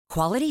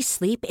Quality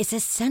sleep is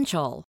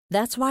essential.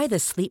 That's why the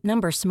Sleep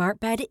Number Smart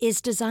Bed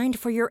is designed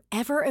for your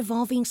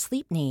ever-evolving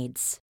sleep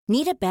needs.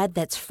 Need a bed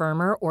that's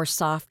firmer or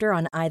softer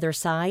on either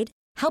side?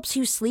 Helps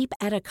you sleep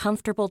at a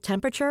comfortable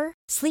temperature?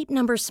 Sleep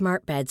Number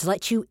Smart Beds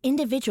let you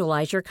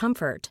individualize your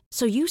comfort,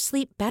 so you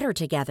sleep better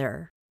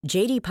together.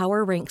 J.D.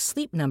 Power ranks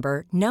Sleep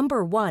Number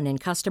number 1 in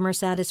customer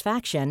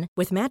satisfaction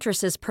with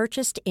mattresses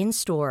purchased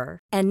in-store.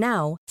 And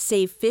now,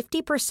 save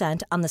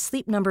 50% on the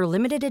Sleep Number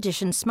Limited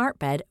Edition Smart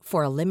Bed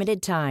for a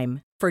limited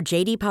time. For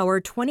J.D. Power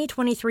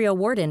 2023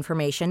 award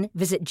information,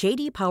 visit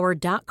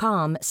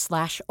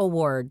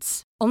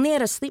jdpower.com/awards. Only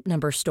at a Sleep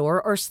Number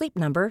store or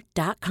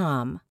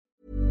sleepnumber.com.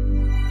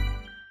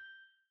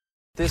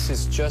 This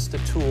is just a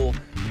tool.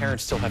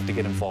 Parents still have to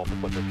get involved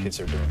with what their kids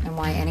are doing. And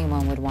why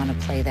anyone would want to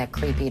play that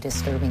creepy,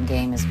 disturbing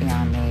game is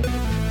beyond me.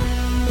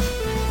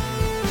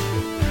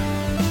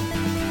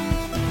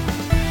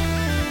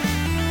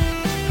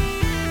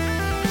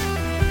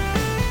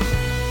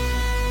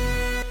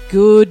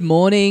 Good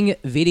morning,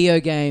 video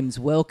games.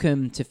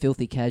 Welcome to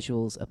Filthy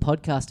Casuals, a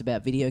podcast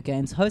about video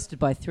games hosted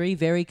by three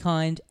very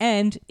kind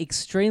and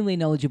extremely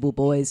knowledgeable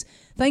boys.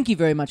 Thank you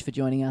very much for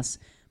joining us.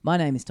 My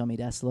name is Tommy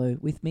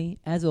Daslow. With me,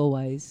 as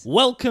always...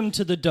 Welcome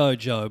to the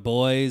dojo,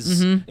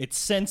 boys. It's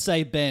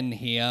Sensei Ben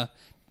here.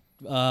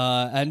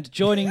 And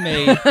joining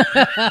me... The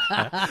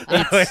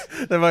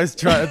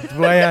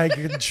way I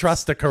can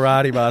trust a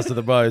karate master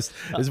the most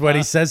is when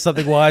he says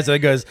something wise and he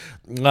goes,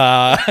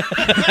 what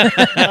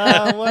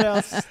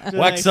else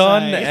wax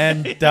on,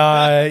 and,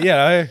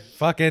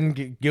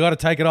 fucking, you got to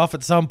take it off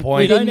at some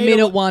point. Within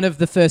minute one of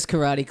the first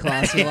karate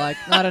class, you're like,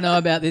 I don't know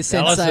about this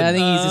Sensei. Listen, I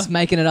think he's just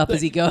making it up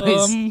as he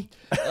goes.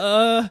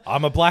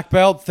 I'm a black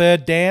belt,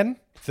 third Dan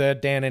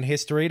in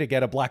history to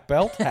get a black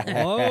belt.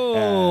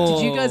 Oh.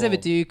 Did you guys ever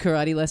do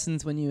karate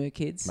lessons when you were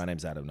kids? My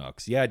name's Adam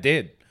Knox. Yeah, I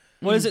did.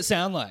 What does it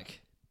sound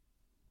like?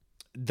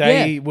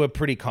 They were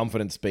pretty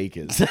confident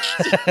speakers.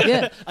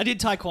 Yeah. I did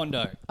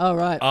taekwondo. Oh,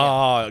 right.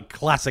 Oh,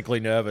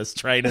 classically nervous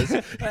trainers.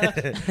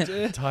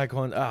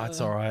 Taekwondo. Oh, it's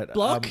all right.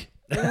 Block?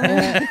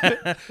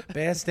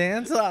 Bear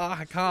stands? Oh,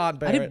 I can't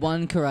bear I did it.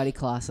 one karate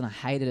class and I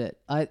hated it.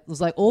 I was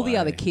like, all the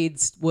other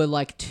kids were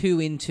like too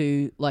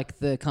into like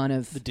the kind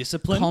of The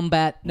discipline?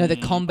 combat. No, the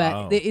combat.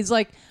 Oh. It's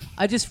like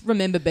I just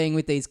remember being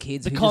with these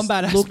kids. The who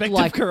combat just looked aspect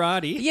like, of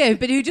karate? Yeah,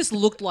 but who just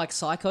looked like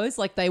psychos.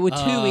 Like they were too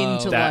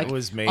into that like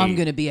was me. I'm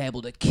going to be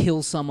able to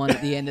kill someone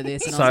at the end of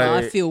this, and I was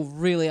like, I feel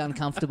really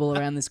uncomfortable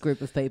around this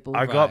group of people.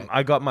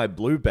 I got my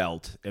blue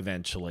belt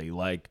eventually.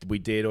 Like we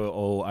did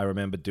all I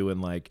remember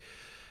doing like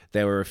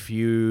there were a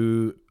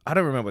few, I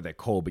don't remember what they're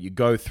called, but you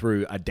go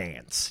through a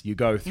dance. You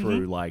go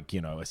through like,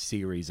 a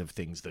series of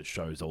things that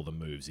shows all the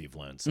moves you've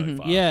learned so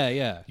far.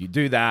 Yeah. You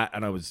do that,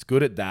 and I was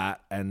good at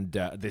that. And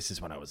this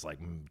is when I was like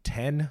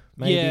 10,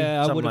 maybe. Yeah,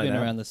 I something would have like been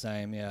that. around the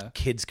same, yeah.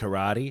 Kids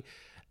karate.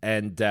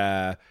 And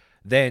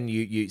then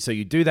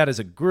you do that as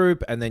a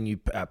group, and then you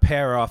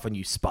pair off and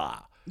you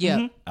spar.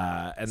 Yeah.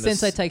 And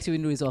Sensei takes you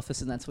into his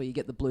office, and that's where you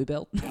get the blue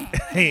belt.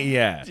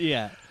 yeah.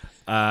 Yeah.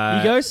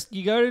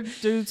 You go to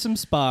do some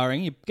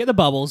sparring, you get the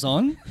bubbles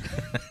on.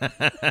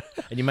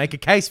 And you make a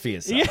case for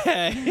yourself.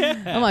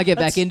 Yeah. I might get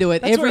back into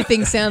it.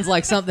 Everything sounds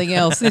like something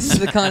else. This is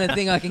the kind of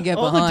thing I can get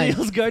All behind. the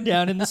deals go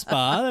down in the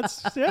spa.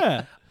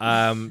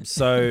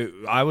 So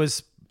I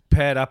was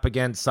paired up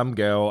against some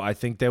girl. I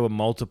think there were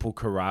multiple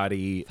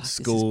karate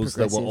schools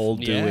that were all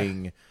Yeah.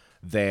 doing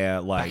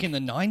their like Back in the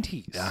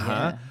 90s.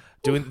 uh-huh.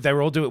 They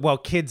were all doing well.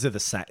 Kids are the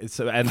same,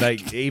 and they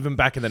even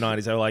back in the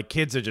 90s, they were like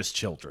kids are just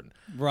children.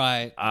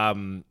 Right.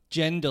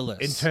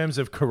 Genderless. In terms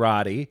of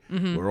karate,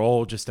 we're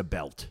all just a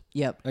belt.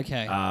 Yep.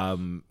 Okay.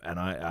 And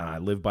I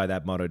live by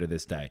that motto to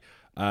this day.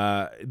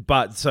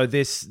 But so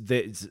this,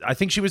 I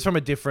think she was from I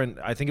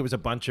think it was a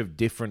bunch of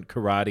different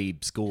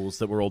karate schools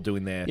that were all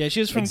doing their Yeah, she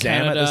was from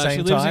exam Canada. at the same She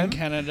lives time. in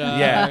Canada.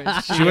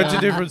 Yeah, she went to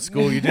a different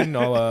school. You didn't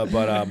know her,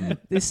 but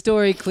This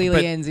story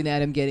clearly ends in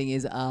Adam getting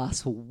his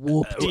ass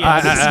whooped by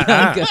I-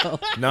 this young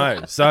girl.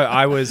 no. So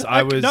I was.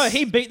 No,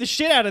 he beat the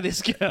shit out of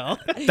this girl.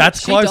 That's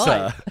She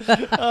closer.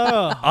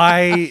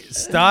 I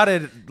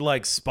started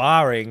like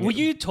sparring. Were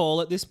you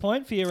tall at this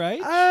point for your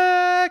age?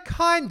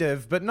 Kind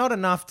of, but not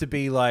enough to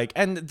be like.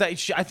 And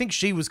I think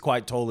she was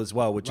quite tall as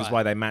well, which is Right.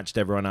 why they matched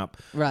everyone up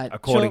Right.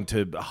 according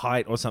to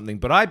height or something.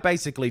 But I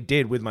basically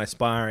did with my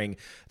sparring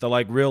the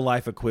like real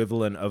life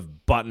equivalent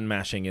of button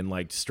mashing in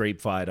like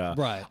Street Fighter.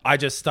 Right. I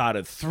just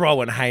started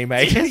throwing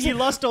haymakers. You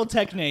lost all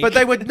technique. But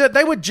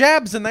they were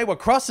jabs and they were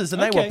crosses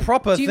and they Okay. were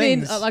proper Do you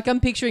things. mean, like, I'm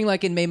picturing,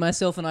 like, in Me,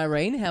 Myself, and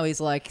Irene, how he's,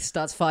 like,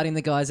 starts fighting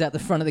the guys out the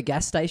front of the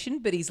gas station,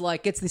 but he's,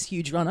 like, gets this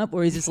huge run-up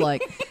where he's just,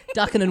 like,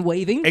 ducking and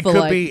weaving It for, could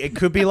like... be. It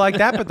could be like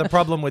that, but the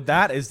problem with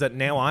that is that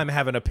now I'm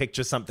having to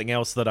picture something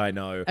else that I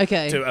know.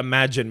 Okay. To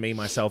imagine me,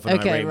 myself, and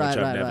Okay, Irene, right, which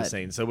I've right, never right.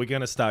 seen. So we're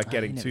going to start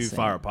getting never too seen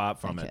far it. apart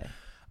from Okay. it.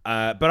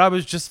 But I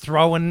was just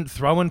throwing.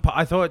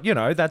 I thought,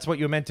 that's what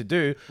you're meant to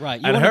do. Right,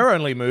 you And wanna- her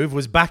only move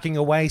was backing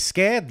away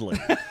scaredly.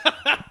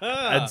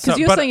 Because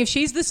you're saying if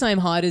she's the same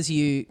height as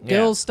you,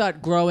 girls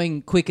start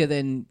growing quicker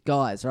than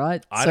guys,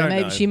 right? I so don't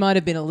maybe know. she might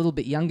have been a little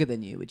bit younger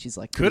than you, which is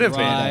like Could have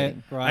Right,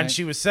 been. right. And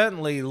she was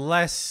certainly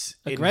less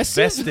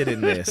Aggressive? invested in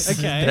this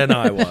Okay. than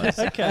I was.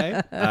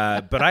 Okay.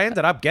 But I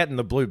ended up getting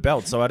the blue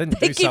belt, so I didn't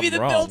do give something you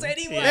the wrong. belt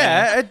anyway.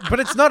 Yeah, but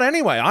it's not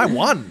anyway. I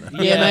won.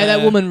 Yeah, no,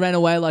 that woman ran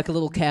away like a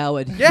little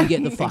coward. Yeah, you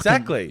get the fucking,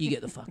 exactly. You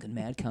get the fucking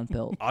mad cunt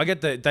belt. I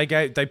get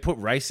they put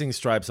racing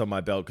stripes on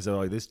my belt because they're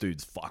like, this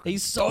dude's fucking.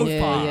 He's so Yeah,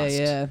 fast.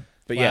 yeah.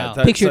 But Wow.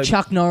 yeah, Picture so-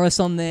 Chuck Norris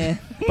on there.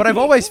 But I've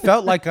always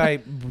felt like I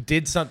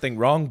did something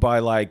wrong by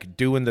like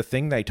doing the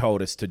thing they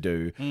told us to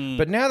do.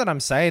 But now that I'm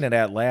saying it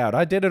out loud,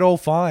 I did it all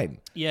fine.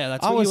 Yeah,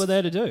 that's what you were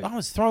there to do. I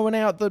was throwing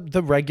out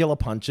the regular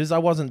punches. I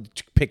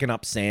wasn't picking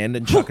up sand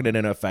and chucking it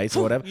in her face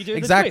or whatever. You do the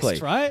exactly,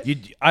 twist, right?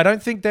 I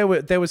don't think there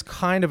was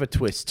kind of a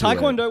twist to it.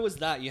 Taekwondo was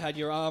that. You had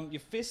your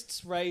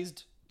fists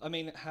raised. I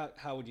mean,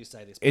 how would you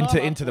say this? into Palm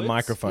the upwards,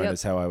 microphone Yep.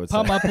 is how I would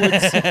Palm say.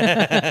 upwards,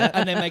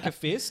 and then make a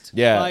fist.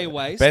 Yeah, By your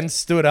waist. Ben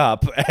stood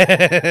up.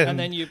 and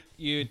then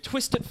you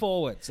twist it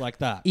forwards like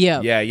that.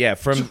 Yeah. Yeah,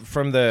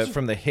 from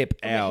the hip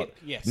out. hip,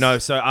 yes. No,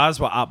 so ours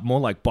were up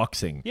more like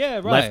boxing. Yeah,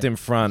 right. Left in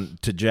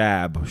front to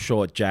jab,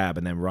 short jab,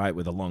 and then right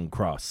with a long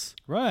cross.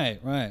 Right.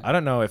 I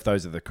don't know if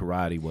those are the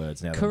karate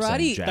words now. That I'm saying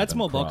Karate- jab That's and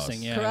more cross.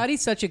 boxing. Yeah.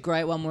 Karate's such a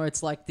great one where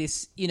it's like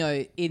this,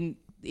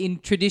 in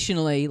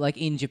traditionally, like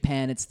in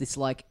Japan, it's this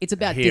like it's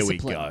about Here we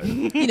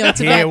discipline. go. You know,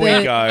 it's Here about we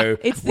the, go.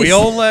 It's We this-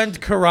 all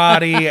learned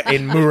karate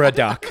in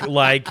Muraduck.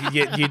 Like,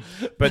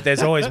 but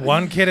there's always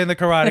one kid in the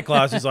karate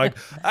class who's like,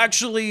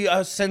 actually,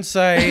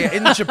 sensei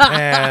in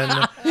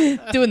Japan.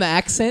 doing the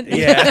accent.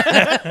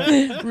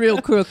 Yeah. Real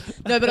crook.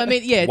 No, but I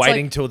mean, yeah, it's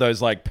Waiting like, till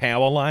those like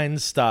power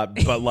lines start,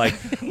 but like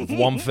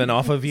womphing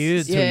off of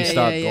you till you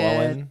start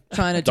glowing.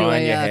 Trying to do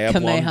Dyeing your a hair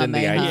blonde in the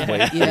Kamehameha.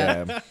 eighth week.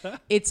 Yeah.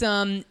 It's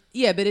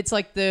yeah, but it's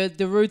like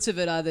the roots of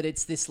it are that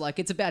it's this like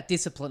it's about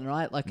discipline,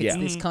 right? Like it's Yeah.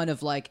 this kind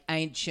of like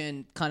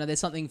ancient kind of there's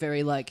something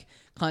very like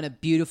kind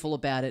of beautiful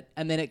about it,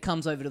 and then it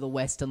comes over to the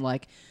West and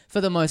like for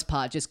the most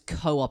part just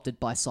co-opted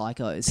by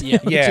psychos. Yeah.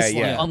 Yeah, Just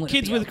yeah. I'm gonna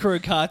Kids be with a- crew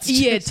cuts.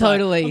 Yeah, It's like,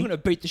 totally. I'm going to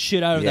beat the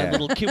shit out of Yeah. that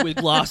little kid with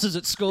glasses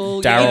at school.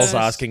 Daryl's Yes.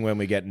 asking when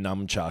we get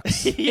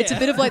nunchucks. It's a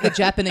bit of like the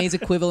Japanese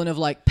equivalent of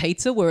like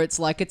pizza, where it's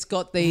like it's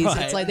got these.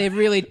 Right. It's like they're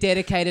really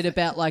dedicated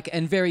about like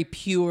and very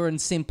pure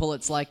and simple.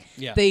 It's like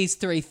Yeah. these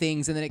three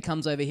things, and then it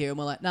comes over here, and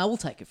we're like, no, we'll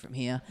take it from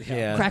here.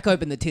 Yeah. Crack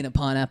open the tin of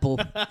pineapple.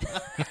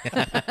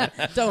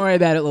 Don't worry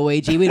about it,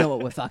 Luigi. We know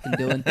what we're fucking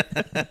doing.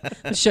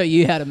 We'll show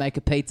you how to make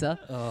a pizza.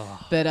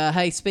 But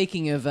hey,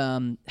 speaking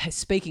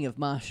of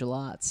martial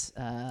arts,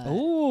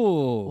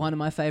 Ooh. one of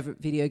my favorite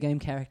video game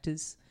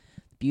characters,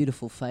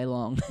 beautiful Fei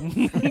Long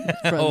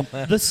from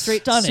The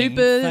stunning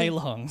Super Fei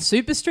Long.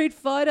 Super Street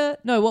Fighter.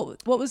 No,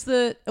 what was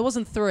the? It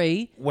wasn't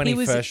 3. When he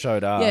was, first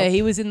showed up. Yeah,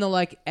 he was in the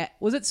like.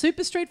 Was it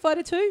Super Street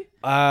Fighter 2?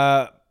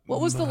 What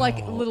was the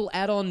like little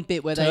add-on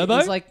bit where Turbo? it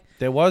was like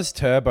There was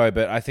Turbo,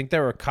 but I think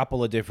there were a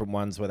couple of different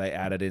ones where they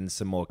added in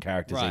some more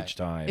characters Right. each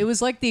time. it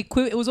was like the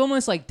it was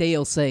almost like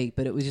DLC,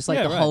 but it was just like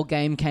Yeah, the right. whole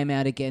game came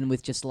out again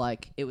with just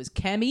like it was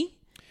Cammy.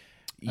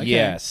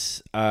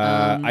 Yes.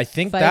 I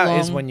think Fei that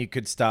is Long. when you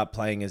could start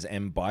playing as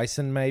M.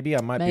 Bison, maybe.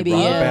 I might Maybe, be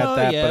wrong yeah. about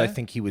that, Oh, but I yeah.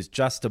 think he was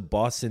just a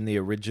boss in the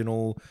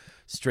original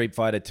Street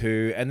Fighter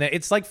 2. And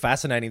it's like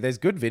fascinating. There's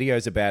good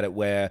videos about it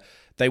where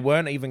they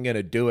weren't even going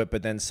to do it,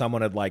 but then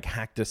someone had like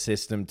hacked a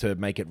system to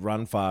make it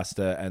run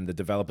faster, and the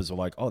developers were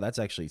like, oh, that's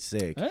actually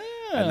sick.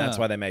 And that's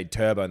why they made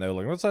Turbo, and they were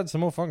like, let's add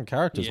some more fucking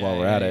characters Yeah, while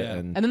we're yeah, at it. yeah.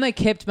 And And then they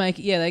kept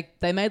making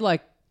they made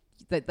like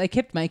they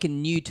kept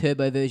making new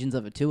turbo versions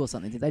of it too or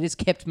something. They just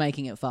kept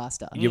making it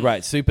faster. you're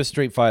right, Super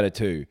Street Fighter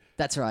 2.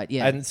 That's right.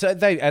 Yeah. And so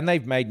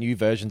they've made new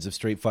versions of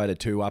Street Fighter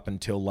 2 up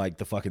until like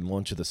the fucking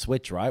launch of the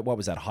Switch, right? What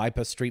was that,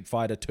 Hyper Street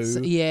Fighter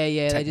 2? Yeah,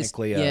 they just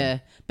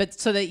Technically, But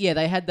so they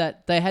had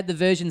that they had the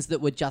versions that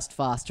were just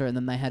faster, and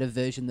then they had a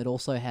version that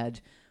also had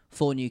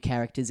 4 new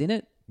characters in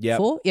it. Yep.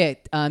 4?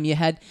 Yeah. You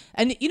had,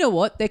 and you know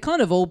what? They're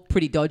kind of all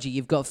pretty dodgy.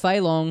 You've got Fei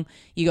Long,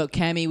 you got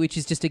Cammy, which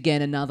is just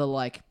again another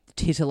like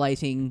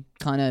titillating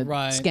kind of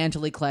Right.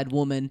 scantily clad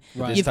woman.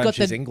 This You've time got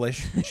she's the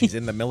English. She's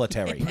in the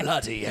military.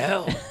 Bloody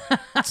hell,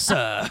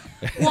 sir.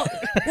 what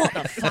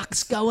the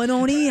fuck's going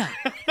on here?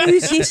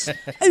 Who's this?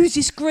 Who's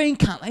this green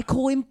cunt? They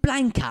call him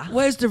Blanca.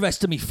 Where's the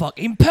rest of me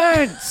fucking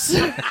pants?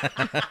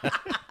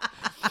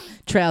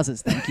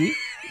 Trousers, thank you.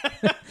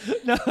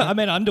 No, I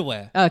meant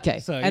underwear. Okay,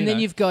 So, and you then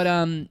know.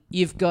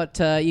 you've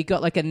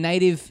got like a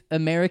Native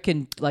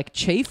American like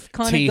chief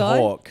kind of guy.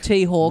 T-Hawk.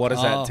 T-Hawk. What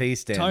does that Oh, T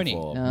stand Tony.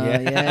 for? Oh,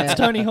 yeah. It's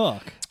Tony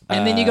Hawk.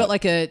 And then you got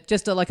like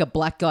a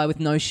black guy with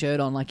no shirt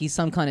on, like he's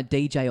some kind of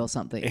DJ or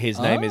something. His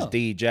name is Oh.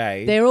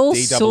 DJ. They're all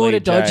sorta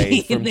DWJ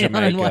dodgy from in their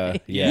own Jamaica.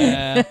 way.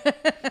 Yeah.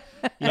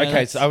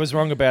 Okay, so I was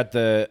wrong about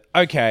the...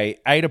 Okay,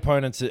 8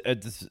 opponents,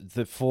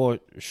 the 4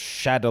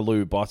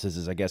 Shadaloo bosses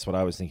is, I guess, what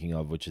I was thinking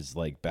of, which is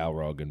like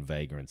Balrog and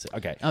Vega and...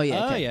 Okay. Oh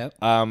yeah. Oh, Okay. yeah.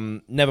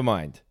 Never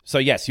mind. So,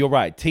 yes, you're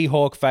right.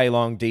 T-Hawk, Fei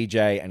Long,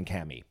 DJ, and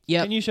Cammy.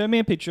 Yep. Can you show me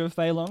a picture of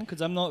Fei Long?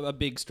 Because I'm not a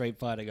big Street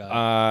Fighter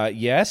guy.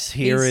 Yes,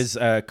 here is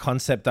a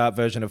concept art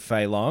version of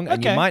Fei Long,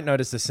 and you Okay. might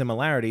notice the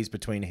similarities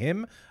between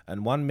him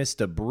and one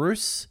Mr.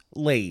 Bruce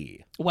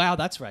Lee. Wow,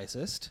 that's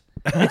racist.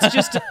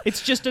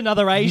 It's just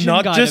another Asian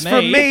Not guy just to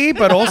from me,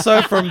 but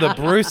also from the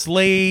Bruce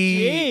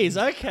Lee... Jeez,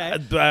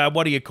 okay.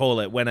 what do you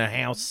call it? When a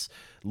house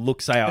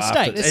looks out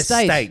Estate. after...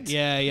 Estate.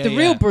 Yeah. The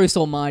real Bruce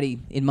Almighty,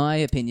 in my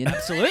opinion.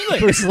 Absolutely.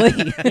 Bruce Lee.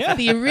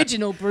 The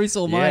original Bruce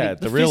Almighty. Yeah,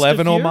 the real Fist of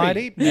Evan Fury.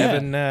 Almighty. Yeah.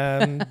 Evan...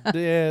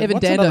 Evan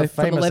what's Dando another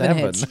from famous 11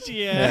 Evan? Heads.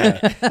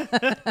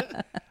 Yeah.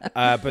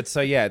 But so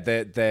yeah,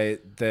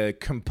 the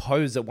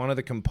composer, one of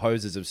the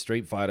composers of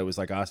Street Fighter, was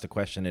like asked a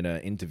question in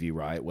an interview,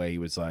 right, where he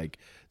was like,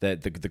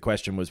 the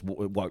question was,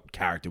 what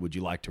character would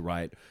you like to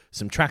write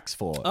some tracks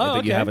for that you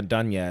okay. haven't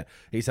done yet?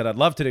 He said, I'd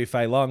love to do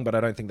Fei Long, but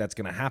I don't think that's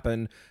going to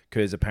happen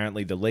because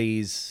apparently the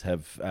Lees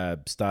have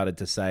started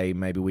to say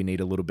maybe we need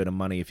a little bit of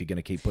money if you're going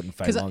to keep putting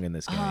Fei Long in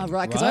this game.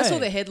 Right, because I saw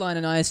Right. the headline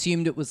and I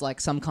assumed it was like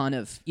some kind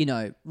of,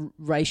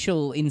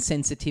 racial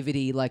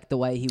insensitivity, like the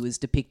way he was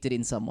depicted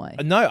in some way.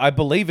 No, I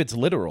believe it's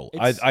literal.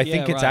 I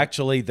think it's right.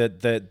 actually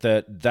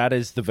that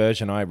is the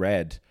version I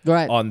read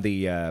Right. on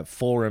the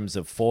forums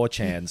of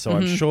 4chan. So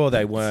I'm sure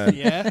they weren't.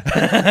 Yeah.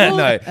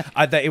 No,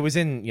 it was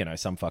in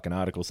some fucking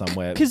article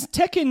somewhere. Because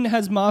Tekken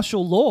has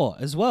martial law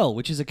as well,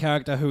 which is a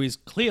character who is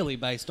clearly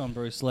based on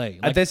Bruce Lee.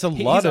 There's a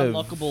his lot of-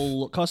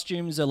 unlockable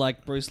costumes are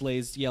like Bruce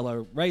Lee's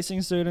yellow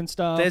racing suit and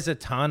stuff. There's a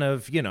ton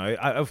of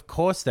of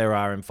course there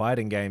are in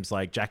fighting games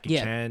like Jackie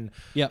Yeah. Chan,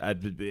 Yep.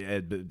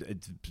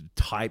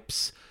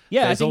 types.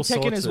 Yeah, There's I all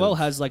think Tekken sorts as well of-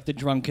 has like the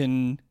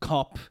drunken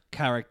cop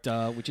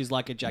character, which is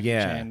like a Jackie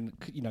Yeah. Chan,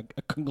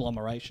 a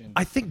conglomeration.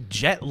 I think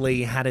Jet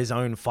Li had his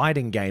own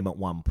fighting game at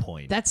one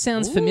point. That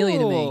sounds familiar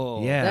to me.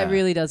 Ooh. Yeah. That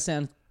really does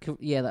sound...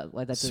 Yeah, that's a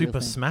real Super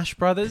thing. Smash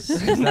Brothers.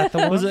 Is that the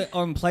one? Was it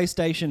on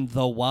PlayStation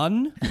The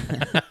One?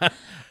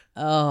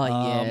 Oh,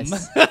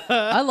 yes.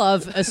 I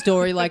love a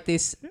story like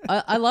this.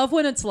 I love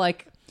when it's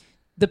like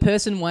the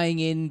person weighing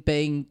in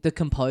being the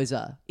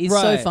composer is so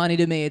Right. funny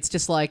to me. It's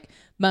just like,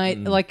 mate,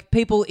 like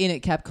people in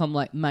at Capcom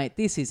like, mate,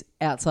 this is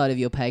outside of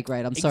your pay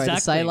grade. I'm sorry to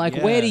say. Exactly, Like,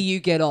 yeah. where do you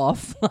get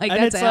off? Like,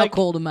 And that's it's our like-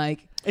 call to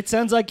make. It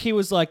sounds like he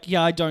was like,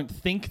 yeah, I don't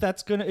think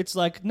that's gonna. It's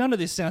like none of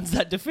this sounds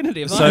that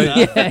definitive. So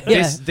either.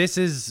 this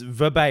is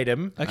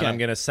verbatim, and Okay. I'm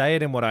going to say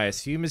it in what I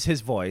assume is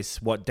his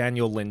voice, what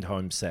Daniel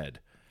Lindholm said.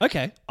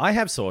 Okay, I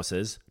have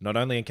sources, not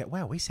only in...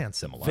 Wow, we sound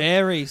similar.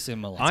 very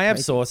similar. I have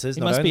sources,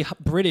 He not, must only, be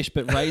British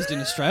but raised in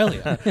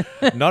Australia.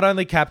 not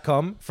only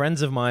Capcom,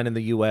 friends of mine in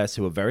the US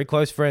who are very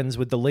close friends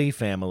with the Lee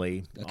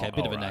family. Okay, a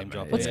bit of a name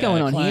drop. What's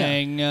going on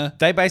here? here?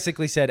 They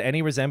basically said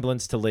any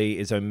resemblance to Lee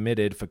is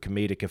omitted for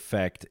comedic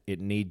effect. It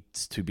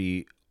needs to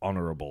be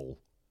honorable.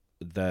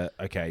 It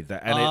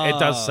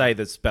does say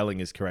the spelling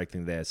is correct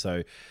in there.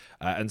 So,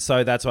 and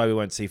so that's why we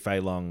won't see Fei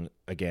Long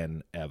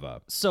again ever.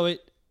 So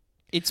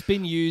it's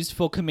been used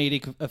for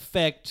comedic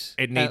effect.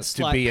 It needs as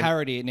to like be an-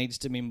 parody. It needs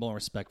to be more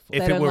respectful. If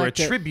They it don't were like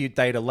a it. tribute,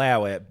 they'd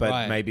allow it, but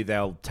Right. maybe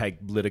they'll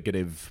take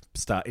litigative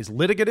stuff. Is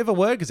litigative a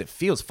word? Because it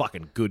feels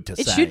fucking good to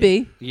It say. should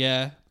be.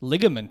 Yeah,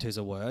 ligament is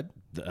a word.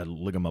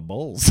 Ligament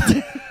balls.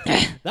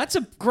 That's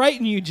a great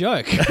new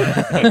joke.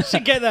 You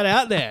should get that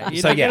out there. You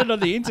So, don't yeah. get it on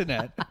the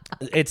internet.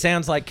 It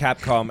sounds like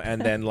Capcom,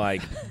 and then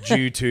like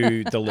due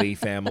to the Lee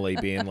family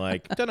being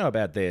like, don't know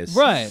about this,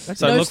 Right.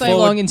 So No look Fei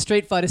forward. Long in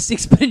Street Fighter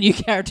 6, but a new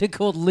character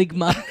called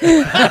Ligma.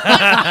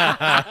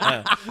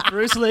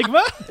 Bruce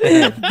Ligma?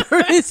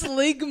 Bruce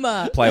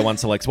Ligma. Player one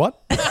selects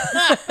what?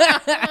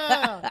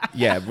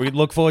 Yeah, we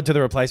look forward to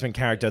the replacement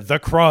character, The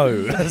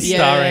Crow,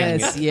 starring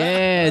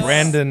Yes.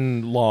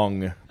 Brandon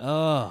Long.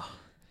 Oh.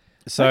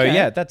 So Okay.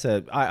 yeah, that's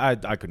I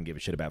couldn't give a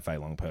shit about Fei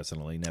Long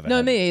personally. Never. No,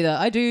 have. me either.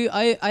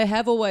 I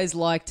have always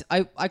liked...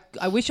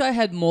 I wish I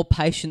had more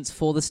patience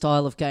for the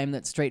style of game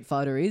that Street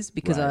Fighter is,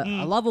 because I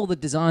love all the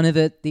design of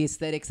it, the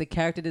aesthetics, the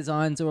character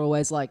designs are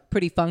always like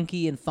pretty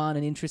funky and fun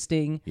and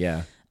interesting.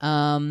 Yeah.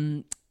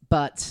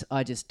 But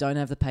I just don't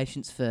have the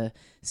patience for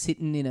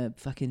sitting in a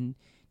fucking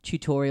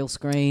tutorial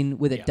screen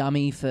with a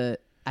dummy for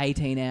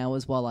 18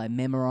 hours while I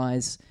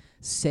memorize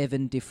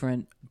 7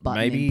 different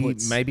button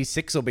inputs. Maybe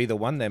 6 will be the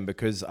one then,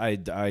 because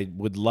I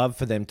would love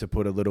for them to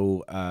put a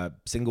little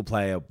single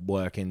player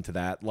work into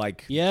that,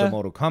 like Yeah. the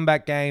Mortal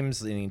Kombat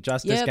games, the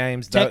Injustice Yep.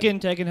 games.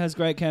 Tekken has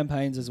great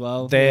campaigns as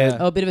well. They're-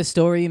 Oh, a bit of a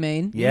story, you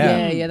mean?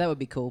 Yeah. Yeah, that would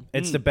be cool.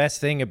 It's the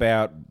best thing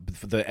about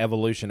the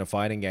evolution of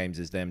fighting games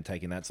is them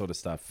taking that sort of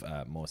stuff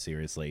more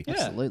seriously.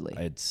 Absolutely.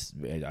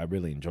 I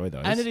really enjoy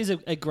those. And it is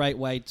a great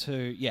way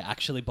to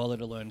actually bother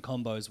to learn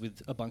combos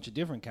with a bunch of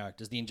different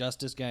characters. The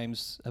Injustice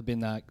games have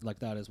been like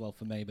that as well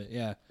for me, but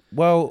yeah.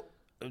 Well,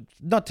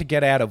 not to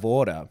get out of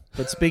order,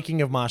 but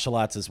speaking of martial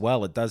arts as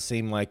well, it does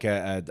seem like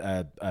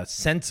a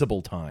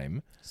sensible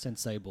time.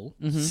 Sensible.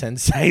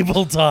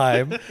 Sensible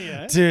time.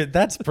 Dude,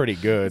 that's pretty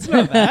good.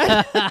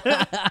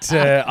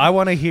 I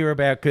want to hear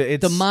about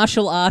it's The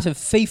martial art of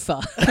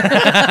FIFA.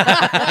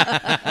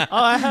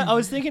 I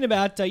was thinking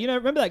about,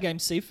 remember that game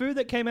Sifu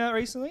that came out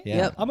recently? Yeah.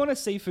 Yep. I'm on a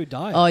seafood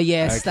diet. Oh,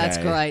 yes, that's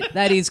Okay. great.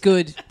 That is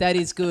good. That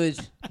is good.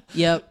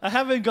 Yep. I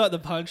haven't got the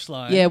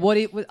punchline. Yeah,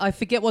 I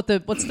forget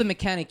what's the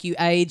mechanic? You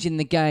age in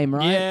the game,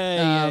 right?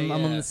 Yeah, I'm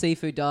on yeah. the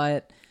seafood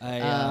diet.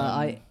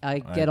 I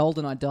get old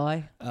and I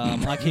die.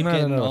 I keep I don't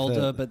getting know if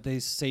older, that- but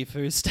these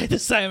seafoods stay the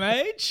same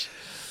age.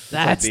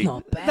 That's big-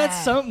 not bad.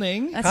 That's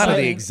something. That's kind of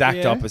the like- exact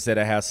yeah. opposite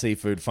of how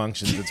seafood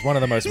functions. It's one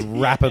of the most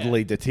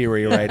rapidly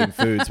deteriorating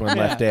foods when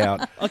left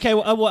out. Okay,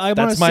 well, I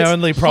That's my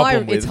only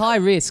problem with It's high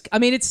risk. I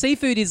mean,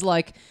 seafood is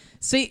like.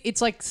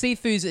 It's like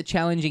Sifu's a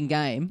challenging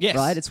game, Yes.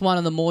 right? It's one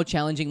of the more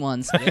challenging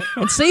ones.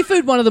 And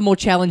seafood, one of the more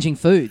challenging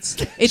foods.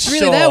 It's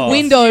really that Sure.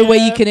 window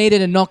where you can eat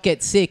it and not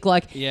get sick.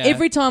 Like, Yeah.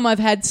 every time I've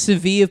had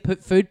severe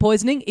food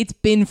poisoning, it's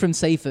been from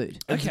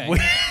seafood. Okay.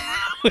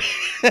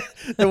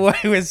 the way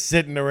we're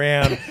sitting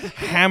around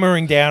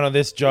hammering down on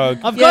this joke.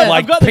 I've got-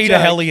 like I've got the Peter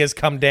joke. Helly has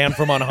come down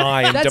from on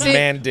high and That's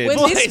demanded. it.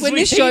 Boys, When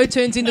we this show need-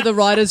 turns into the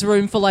writer's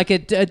room for like a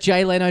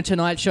Jay Leno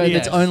Tonight Show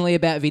that's Yes. only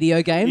about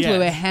video games, where Yes.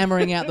 we're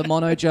hammering out the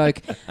mono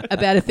joke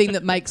about a thing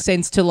that makes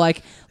sense to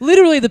like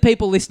literally the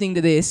people listening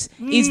to this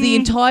is the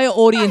entire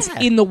audience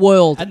in the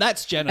world. And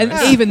that's generous.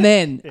 And even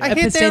then, a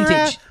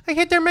percentage. I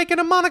hear they're making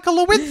a Monica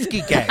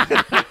Lewinsky game.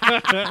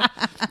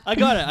 I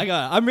got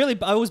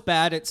it. I was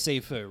bad at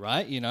seafood,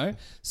 right?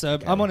 So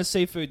I'm on a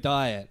seafood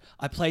diet.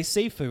 I play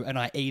seafood and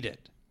I eat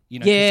it.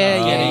 'Cause Yeah, I'm yeah,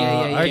 getting-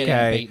 yeah, yeah, getting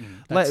Okay.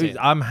 beaten. That's it.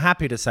 I'm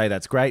happy to say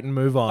that's great and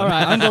move on. All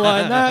right,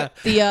 underline that.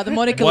 The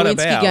Monica What Lewinsky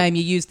about- game,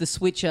 you use the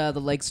switcher, the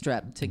leg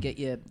strap to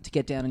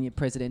get down on your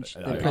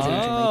presidential presidential knee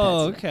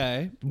Oh, pads.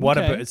 okay. What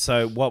okay. about?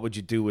 So, what would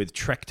you do with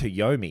Trek to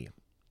Yomi?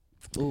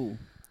 Ooh,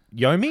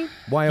 Yomi?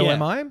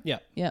 Y-O-M-I? Yeah,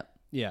 yeah.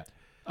 yeah.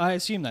 I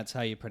assume that's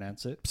how you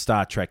pronounce it.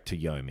 Star Trek to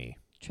Yomi.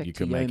 Trek You to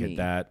could make Yomi. it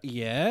that.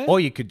 Yeah. Or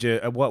you could do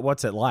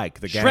what's it like?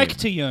 The game. Shrek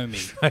to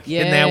Yomi.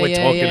 Yeah, and now we're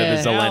yeah, talking yeah.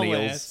 to the Now we're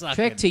millennials. sucking.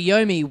 Trek to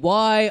Yomi,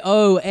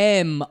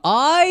 Y-O-M.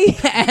 I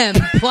am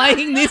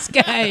playing this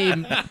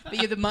game.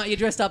 But you're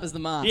dressed up as the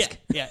mask.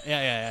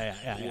 Yeah.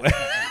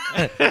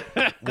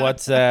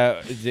 What's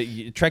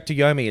Trek to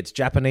Yomi? It's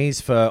Japanese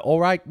for all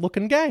right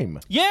looking game.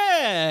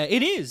 Yeah,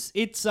 it is.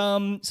 It's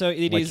so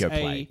it Like is your a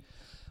play.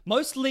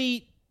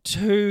 mostly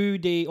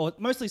 2D or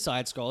mostly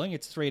side scrolling.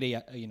 It's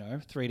 3D,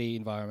 3D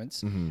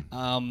environments.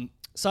 Mm-hmm.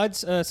 Side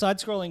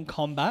scrolling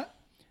combat,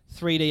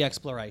 3D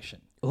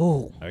exploration.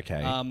 Oh,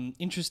 Okay.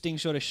 Interesting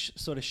sort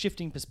of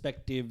shifting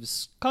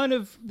perspectives, kind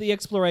of the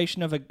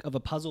exploration of a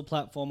puzzle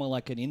platformer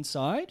like an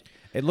Inside.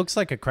 It looks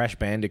like a Crash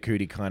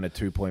Bandicoot kind of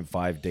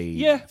 2.5D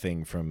Yeah.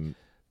 thing from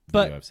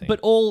video I've seen. But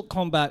all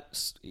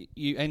combat,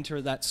 you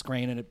enter that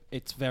screen and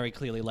it's very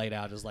clearly laid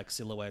out as like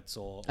silhouettes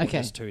or Okay.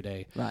 just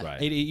 2D. right.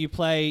 Right.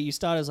 You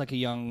start as like a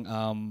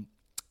young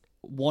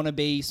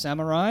wannabe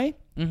samurai,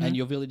 and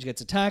your village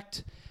gets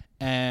attacked.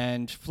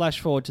 And flash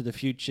forward to the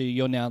future,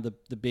 you're now the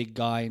big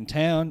guy in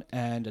town,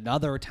 and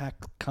another attack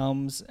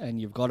comes,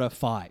 and you've got to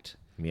fight.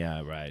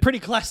 yeah, right. Pretty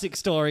classic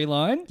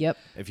storyline. Yep.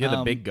 If you're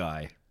the big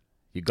guy,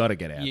 you got to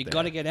get out You there.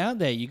 got to get out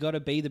there. You got to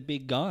be the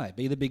big guy,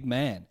 be the big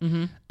man.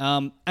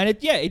 And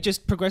it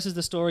just progresses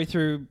the story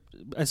through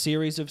a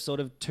series of sort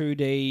of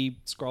 2D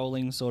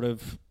scrolling sort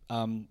of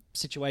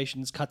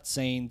situations,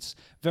 cutscenes,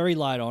 very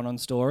light on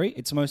story.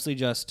 It's mostly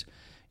just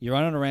you're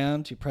running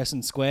around, you're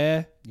pressing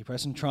square, you're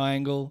pressing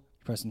triangle,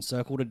 you're pressing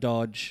circle to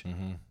dodge,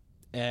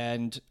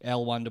 and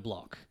L1 to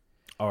block.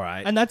 All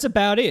right. And that's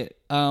about it.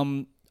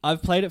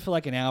 I've played it for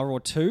like an hour or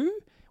two,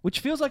 which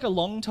feels like a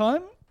long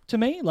time to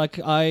me. Like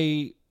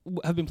I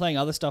have been playing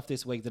other stuff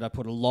this week that I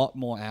put a lot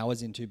more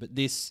hours into, but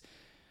this,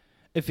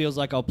 it feels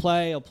like I'll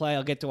play,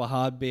 I'll get to a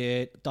hard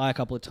bit, die a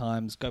couple of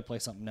times, go play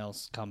something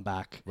else, come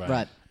back.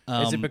 Right.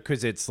 Is it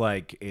because it's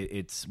like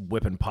it's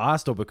whipping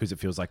past, or because it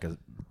feels like a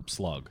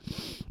slug?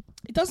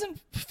 It doesn't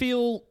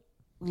feel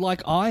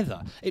like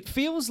either. It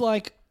feels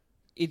like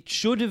it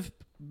should have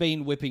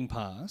been whipping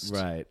past.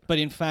 Right. But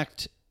in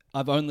fact,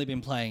 I've only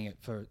been playing it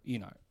for,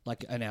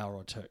 like an hour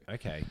or two.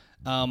 Okay.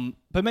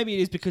 But maybe it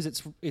is because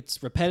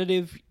it's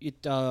repetitive.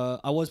 I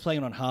was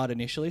playing it on hard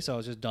initially, so I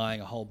was just dying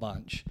a whole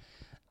bunch.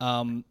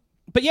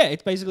 But yeah,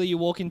 it's basically you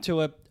walk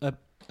into a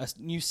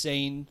new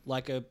scene,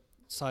 like a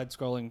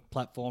side-scrolling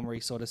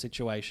platformery sort of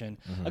situation.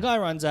 A guy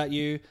runs at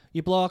you,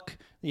 you block,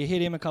 you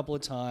hit him a couple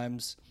of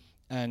times,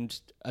 and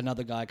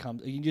another guy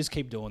comes. You just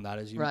keep doing that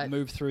as you Right.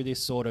 move through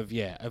this sort of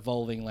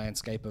evolving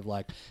landscape of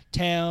like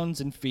towns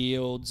and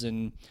fields,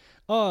 and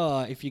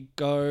if you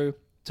go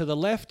to the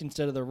left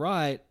instead of the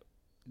right,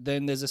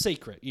 then there's a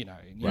secret,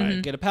 and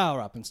you get a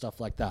power up and stuff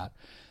like that.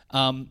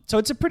 So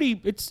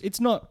it's it's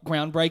not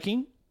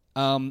groundbreaking.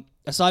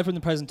 aside from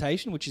the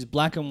presentation, which is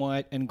black and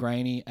white and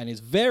grainy and is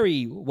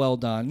very well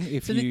done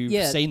if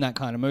you've seen that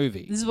kind of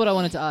movie. This is what I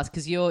wanted to ask,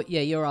 because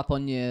you're up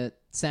on your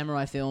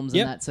samurai films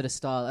and that sort of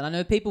style, and I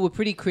know people were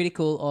pretty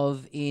critical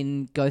of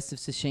in Ghost of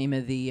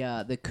Tsushima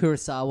the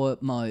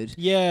Kurosawa mode,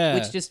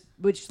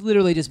 which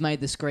literally just made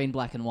the screen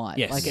black and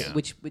white,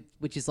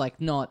 which is like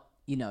not,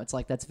 it's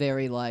like that's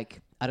very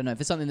like, I don't know,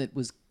 for something that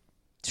was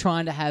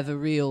trying to have a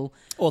real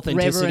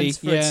reverence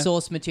for its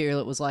source material,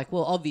 it was like,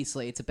 well,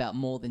 obviously it's about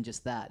more than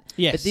just that.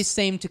 Yes. But this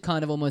seemed to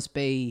kind of almost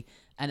be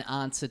an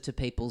answer to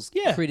people's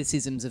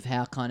criticisms of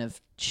how kind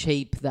of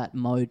cheap that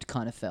mode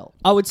kind of felt.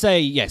 I would say,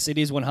 yes, it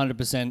is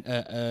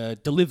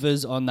 100%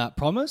 delivers on that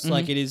promise.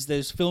 Like it is,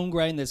 there's film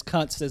grain, there's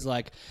cuts, there's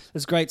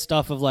great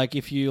stuff of like,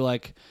 if you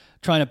like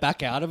trying to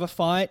back out of a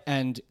fight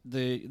and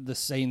the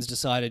scenes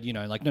decided,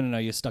 like, no,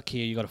 you're stuck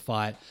here, you got to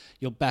fight,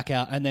 you'll back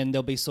out, and then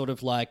there'll be sort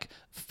of like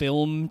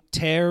film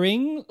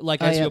tearing,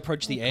 like as you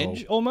approach the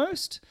edge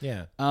almost.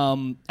 Yeah.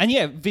 And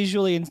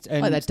visually and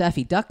like that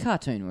Daffy Duck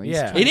cartoon where he's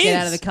trying to get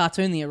out of the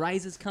cartoon, the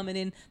erasers coming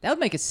in. That would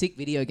make a sick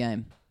video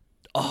game.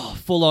 Oh,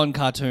 full-on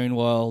cartoon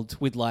world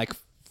with like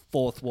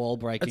fourth wall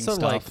breaking it's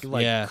stuff.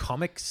 Like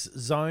comics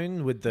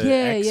zone with the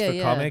X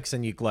for comics,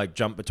 and you like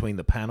jump between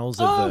the panels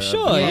of the... Oh,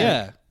 sure,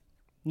 yeah.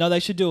 No,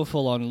 they should do a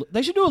full-on...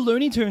 They should do a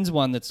Looney Tunes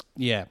one that's...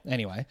 Yeah,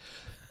 anyway.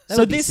 That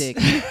would be sick.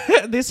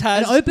 This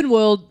has... An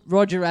open-world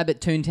Roger Rabbit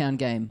Toontown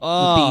game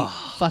would be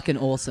fucking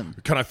awesome.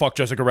 Can I fuck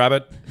Jessica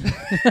Rabbit?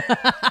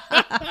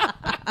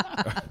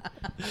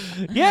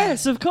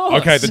 Yes, of course.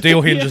 Okay, the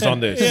deal hinges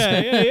on this.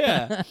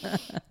 Yeah.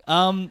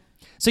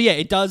 So yeah,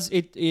 it does...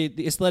 It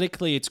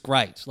aesthetically, it's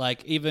great.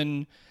 Like,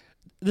 even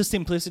the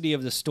simplicity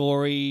of the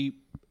story,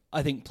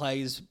 I think,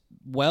 plays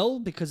well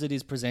because it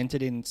is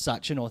presented in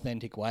such an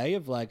authentic way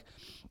of like,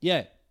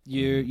 you're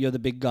the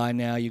big guy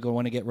now, you're going to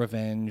want to get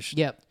revenge.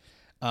 Yep.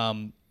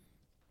 But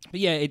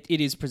yeah, it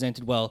is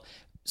presented well.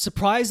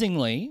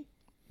 Surprisingly,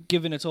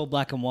 given it's all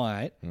black and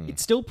white,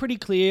 it's still pretty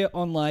clear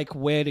on like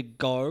where to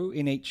go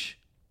in each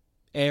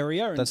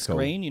area and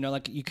screen. Cool.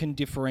 Like you can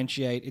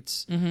differentiate.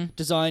 It's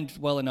designed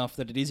well enough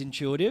that it is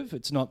intuitive.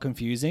 It's not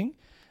confusing.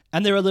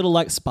 And there are little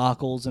like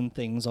sparkles and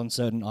things on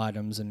certain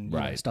items and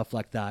stuff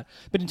like that.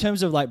 But in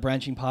terms of like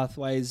branching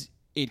pathways,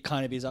 it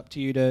kind of is up to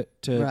you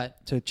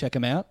to check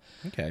them out.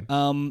 Okay.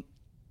 The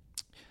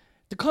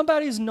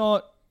combat is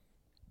not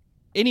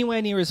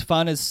anywhere near as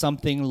fun as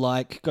something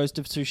like Ghost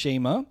of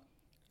Tsushima,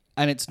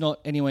 and it's not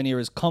anywhere near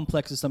as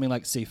complex as something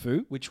like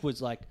Sifu, which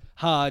was like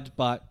hard,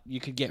 but you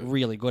could get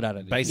really good at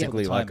it.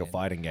 Basically like a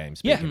fighting game,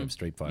 speaking of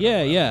Street Fighter.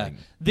 Yeah.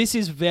 This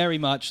is very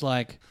much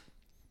like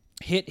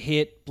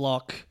hit,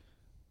 block,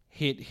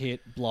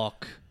 hit,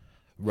 block,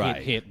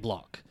 hit,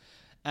 block.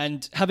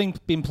 And having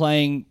been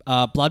playing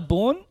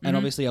Bloodborne and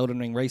obviously Elden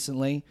Ring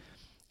recently,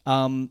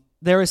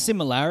 there are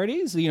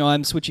similarities.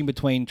 I'm switching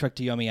between Trek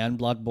to Yomi and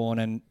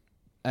Bloodborne,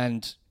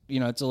 and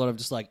it's a lot of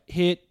just like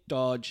hit,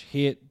 dodge.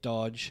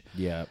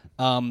 Yeah.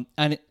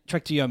 And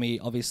Trek to Yomi,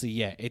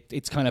 obviously,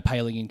 it's kind of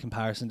paling in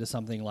comparison to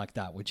something like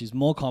that, which is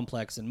more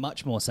complex and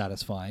much more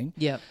satisfying.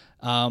 Yep.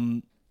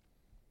 That's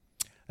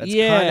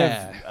kind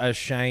of a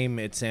shame,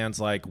 it sounds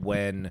like,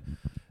 when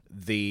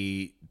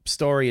the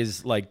story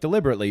is like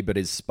deliberately but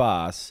is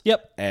sparse.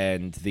 Yep.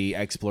 And the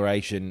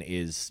exploration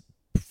is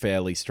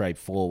fairly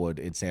straightforward,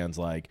 it sounds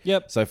like.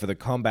 Yep. So for the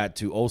combat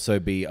to also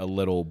be a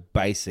little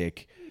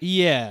basic,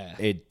 it's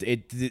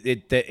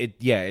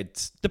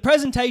the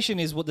presentation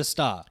is what the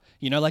start.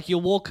 Like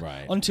you'll walk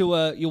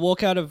you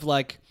walk out of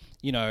like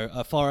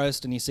a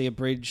forest and you see a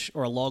bridge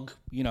or a log,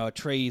 a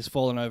tree is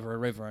fallen over a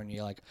river and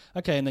you're like,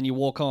 okay, and then you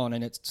walk on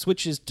and it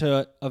switches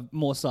to a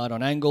more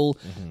side-on angle.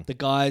 The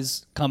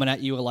guys coming at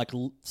you are like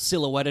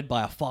silhouetted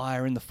by a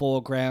fire in the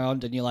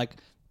foreground and you're like,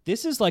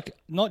 this is like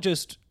not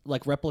just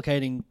like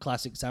replicating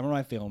classic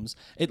samurai films.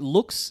 It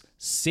looks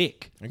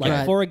sick. Okay.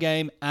 Like for a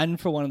game and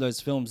for one of those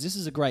films, this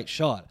is a great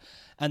shot.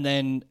 And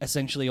then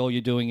essentially all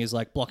you're doing is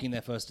like blocking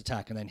their first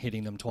attack and then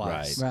hitting them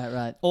twice.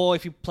 Right. Or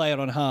if you play it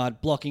on hard,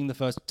 blocking the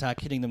first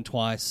attack, hitting them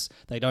twice,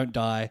 they don't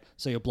die,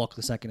 so you'll block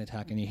the second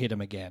attack and you hit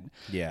them again.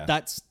 Yeah.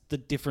 That's the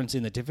difference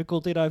in the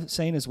difficulty that I've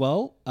seen as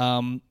well.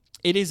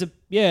 It is a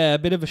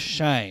bit of a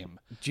shame.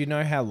 Do you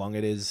know how long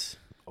it is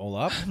all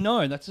up?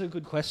 No, that's a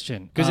good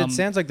question. Because it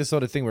sounds like the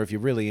sort of thing where if you're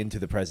really into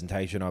the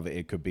presentation of it,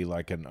 it could be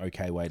like an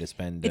okay way to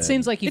spend it.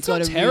 Seems like you've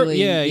got to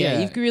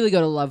you've really got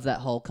to love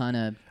that whole kind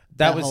of...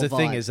 That was the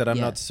thing, is that I'm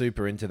not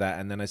super into that.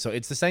 And then I saw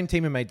it's the same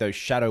team who made those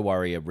Shadow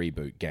Warrior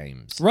reboot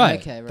games.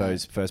 Right. Okay, right.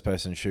 Those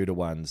first-person shooter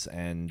ones.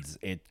 And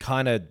it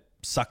kind of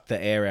sucked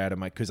the air out of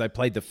my... Because I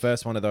played the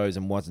first one of those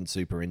and wasn't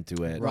super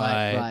into it.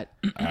 Right.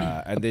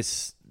 And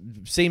this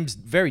seems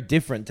very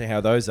different to how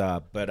those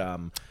are. But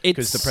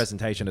because the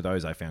presentation of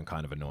those I found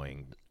kind of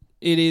annoying.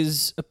 It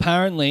is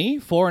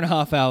apparently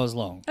 4.5 hours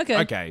long.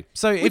 Okay.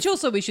 So which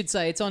also we should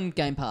say it's on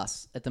Game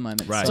Pass at the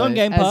moment. Right. It's on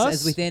Game Pass.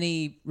 As with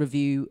any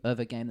review of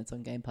a game that's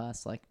on Game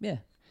Pass, like,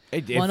 Why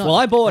not? Well,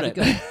 I bought Have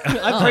it. you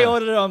got- I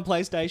pre-ordered it on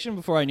PlayStation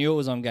before I knew it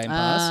was on Game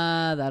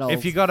Pass. That old.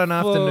 If you got an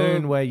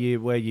afternoon where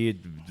you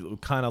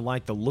kind of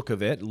like the look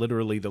of it,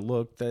 literally the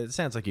look, it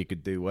sounds like you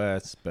could do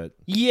worse. But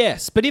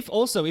Yes, but if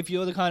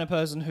you're the kind of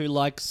person who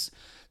likes,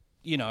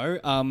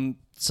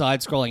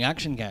 side-scrolling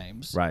action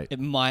games, Right. it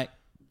might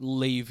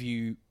leave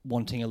you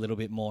wanting a little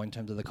bit more in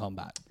terms of the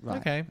combat. Right.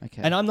 Okay.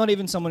 And I'm not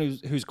even someone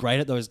who's great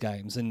at those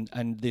games,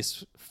 and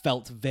this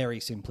felt very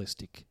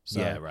simplistic.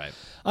 So, yeah, right.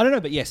 I don't know,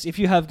 but yes, if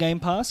you have Game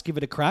Pass, give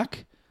it a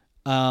crack.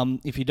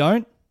 If you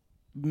don't,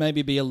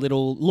 maybe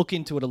look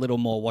into it a little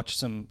more. Watch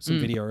some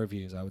video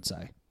reviews, I would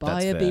say. Buyer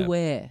That's fair.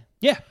 beware.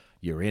 Yeah.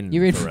 You're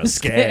in for a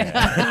scare.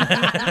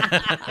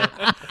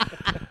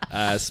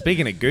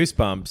 Speaking of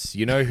goosebumps,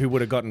 you know who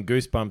would have gotten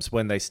goosebumps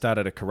when they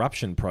started a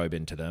corruption probe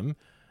into them?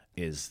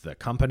 Is the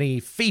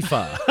company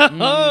FIFA.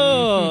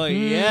 Oh,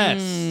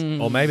 yes.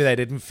 Or maybe they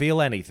didn't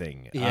feel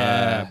anything.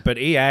 Yeah. But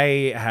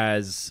EA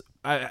has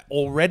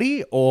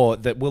already, or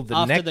that will the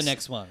After next the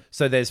next one.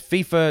 So there's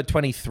FIFA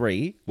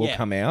 23 will Yeah.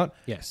 come out.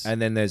 Yes.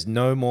 And then there's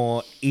no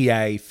more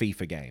EA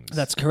FIFA games.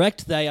 That's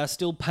correct. They are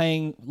still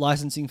paying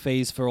licensing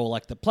fees for all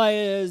like the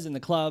players and the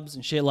clubs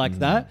and shit like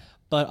that.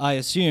 But I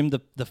assume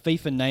the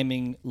FIFA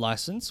naming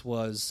license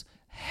was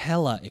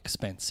hella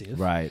expensive.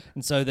 Right.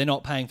 And so they're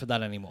not paying for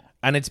that anymore.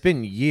 And it's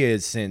been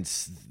years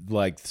since,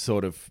 like,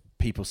 sort of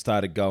people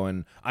started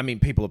going. I mean,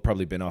 people have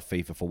probably been off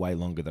FIFA for way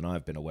longer than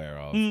I've been aware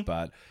of.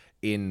 But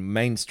in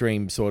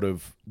mainstream, sort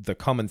of, the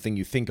common thing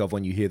you think of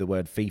when you hear the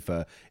word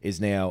FIFA is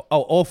now,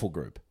 Awful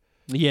Group.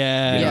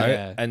 Yeah. You know?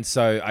 Yeah. And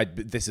so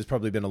this has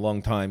probably been a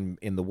long time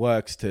in the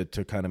works to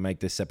kind of make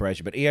this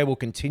separation. But EA will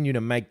continue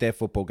to make their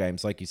football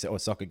games, like you said, or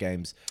soccer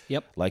games,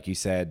 Yep. like you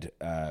said,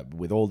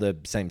 with all the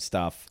same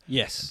stuff.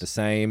 Yes. The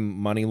same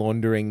money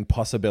laundering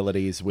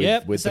possibilities with,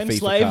 Yep. with Same the FIFA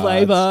slave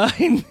cards.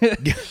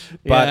 labor.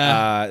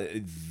 But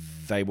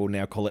they will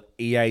now call it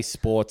EA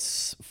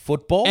Sports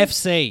Football.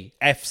 FC.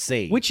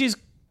 FC. Which is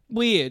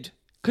weird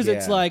because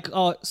it's Yeah. like,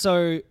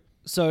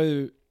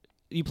 so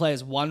you play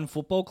as one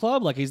football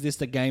club? Like, is this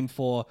the game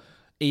for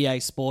EA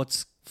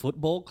Sports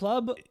Football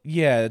Club?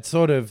 Yeah, it's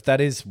sort of,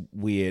 that is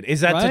weird.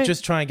 Is that to Right?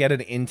 just try and get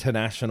an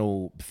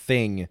international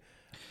thing?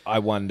 I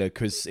wonder,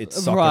 because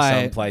it's soccer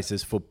Right. some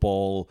places,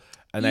 football,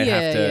 and they Yeah,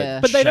 have to yeah.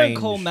 But they don't change-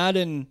 call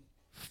Madden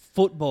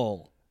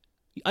football.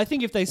 I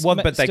think if they Well,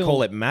 but they still-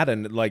 call it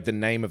Madden, like the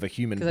name of a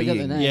human 'Cause they got the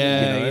being. name.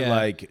 Yeah, you know, yeah.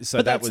 like, so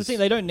but that that's was the thing.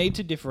 They don't need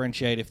to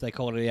differentiate if they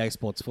call it EA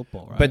Sports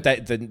Football, right? But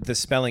the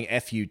spelling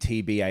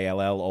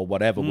FUTBALL or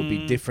whatever would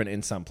be different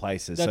in some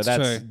places. That's so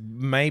that's true.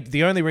 maybe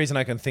the only reason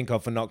I can think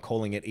of for not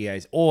calling it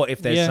EA's, or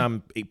if there's Yeah.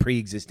 some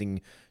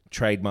pre-existing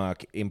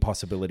trademark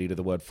impossibility to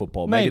the word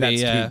football. Maybe Maybe,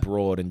 that's yeah. too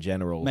broad and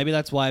general. maybe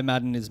that's why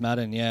Madden is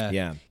Madden. Yeah.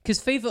 Yeah. Because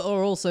FIFA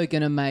are also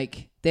going to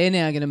make. They're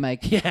now going to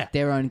make Yeah.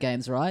 their own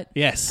games, right?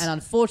 Yes. And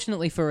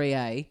unfortunately for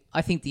EA,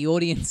 I think the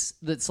audience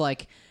that's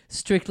like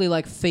strictly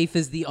like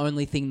FIFA's the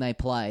only thing they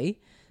play.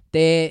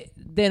 They're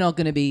not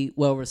going to be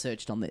well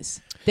researched on this.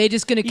 They're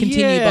just going to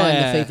continue Yeah.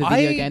 buying the FIFA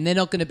video I- game. They're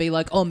not going to be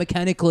like, oh,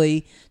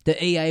 mechanically,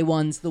 the EA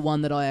one's the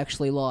one that I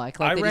actually like.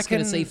 Like I they're just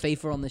going to see reckon-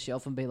 FIFA on the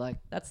shelf and be like,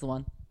 that's the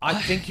one. I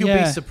think you'll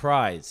Yeah. be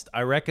surprised.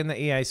 I reckon the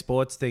EA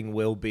Sports thing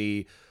will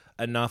be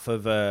enough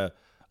of a...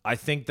 I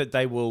think that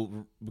they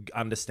will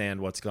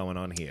understand what's going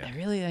on here.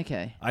 Really?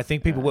 Okay. I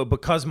think people will,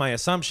 because my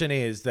assumption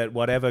is that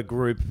whatever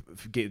group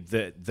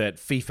that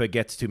FIFA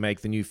gets to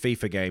make the new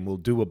FIFA game will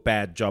do a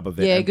bad job of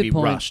it Yeah, and good be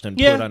point. rushed and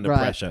Yeah. put under Right.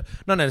 pressure.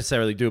 Not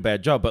necessarily do a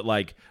bad job, but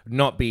like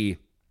not be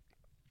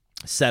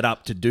set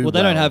up to do Well,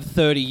 they don't well. have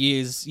 30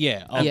 years,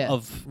 of, Yeah.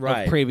 of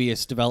Right.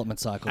 previous development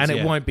cycles. And it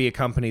yeah. won't be a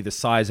company the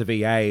size of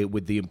EA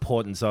with the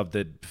importance of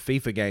the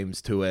FIFA games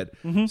to it.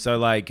 Mm-hmm. So,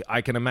 like, I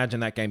can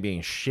imagine that game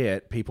being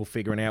shit, people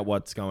figuring out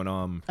what's going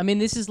on. I mean,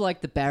 this is like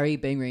the Barry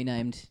being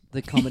renamed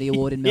the Comedy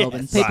Award in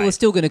Melbourne. Yes. People are Right.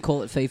 still going to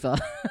call it FIFA.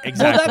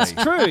 Exactly. Well, that's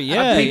true.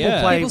 Yeah, people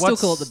yeah. play- People still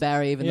what's- call it the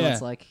Barry, even though Yeah.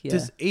 it's like, yeah.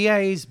 Does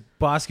EA's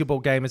basketball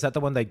game, is that the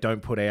one they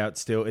don't put out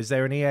still? Is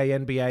there an EA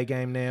NBA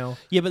game now?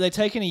 Yeah, but they're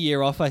taking a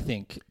year off, I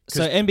think.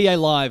 So NBA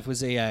Live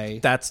was EA.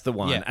 That's the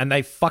one. Yeah. And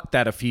they fucked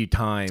that a few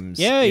times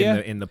Yeah, yeah.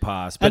 in the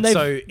past. And But they've-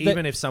 so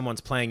even if someone's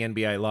playing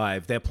NBA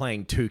Live, they're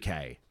playing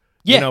 2K.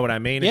 Yeah. You know what I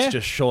mean? Yeah. It's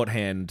just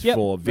shorthand Yep.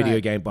 for video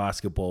Right. game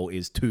basketball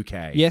is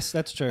 2K. Yes,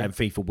 that's true. And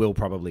FIFA will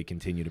probably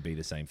continue to be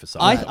the same for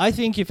soccer. I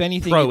think if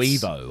anything, Pro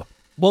it's- Evo.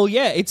 Well,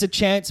 yeah, it's a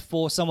chance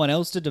for someone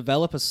else to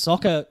develop a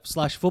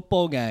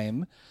soccer/football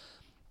game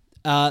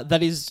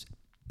that is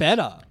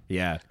better.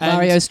 Yeah. And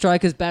Mario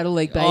Strikers Battle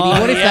League, baby. Oh,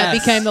 what if that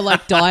yes. became the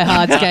like Die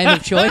Hard's game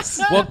of choice?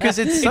 Well, because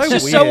it's so it's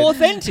just weird. so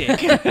authentic.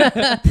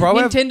 Pro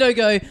Ev- Nintendo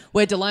go,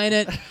 we're delaying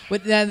it.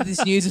 Now that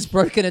this news is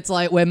broken, it's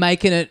like we're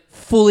making it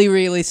fully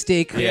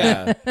realistic.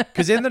 Yeah.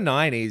 Because in the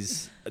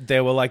 90s,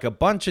 there were like a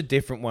bunch of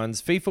different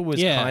ones. FIFA was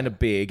Yeah. kind of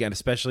big, and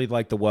especially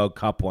like the World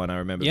Cup one, I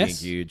remember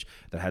Yes. being huge,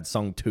 that had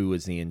Song 2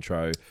 as the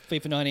intro.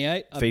 FIFA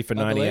 98. FIFA I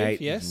 98,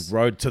 believe, yes.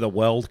 Road to the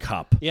World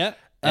Cup. Yeah.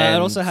 It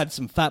And- also had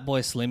some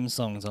Fatboy Slim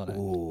songs on it.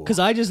 Because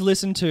I just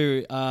listened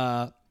to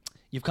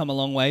You've Come a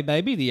Long Way,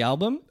 Baby, the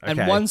album. And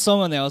Okay. one song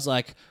on there, I was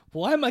like,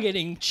 why am I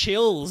getting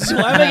chills?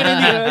 Why am I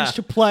getting the urge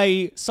to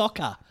play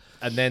soccer?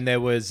 And then there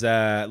was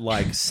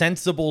like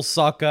sensible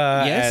soccer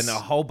Yes. and a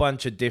whole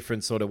bunch of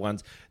different sort of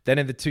ones. Then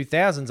in the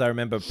 2000s, I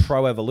remember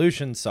Pro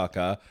Evolution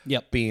Soccer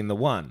Yep. being the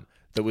one.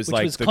 That was Which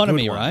like was the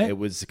Konami, good one. right? It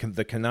was the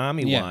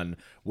Konami Yeah. one,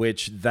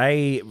 which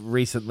they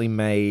recently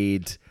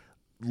made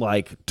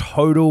like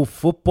Total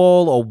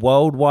Football or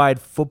Worldwide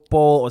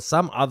Football or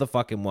some other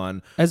fucking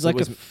one. As like it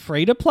was, a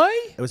free to play?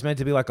 it was meant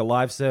to be like a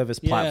live service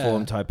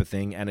platform Yeah. type of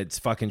thing, and it's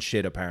fucking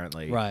shit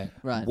apparently. Right.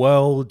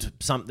 World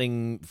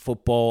something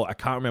football. I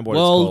can't remember what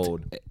it's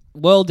called.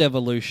 World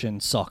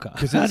Evolution Soccer.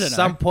 Because I at don't know.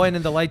 some point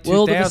in the late 2000s,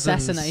 World of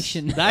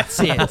Assassination. That's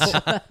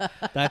it.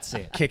 That's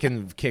it.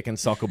 kicking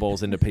soccer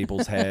balls into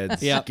people's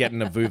heads, Yep.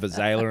 getting a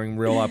vuvuzela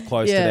real up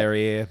close to Yeah. their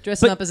ear.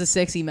 Dressing up as a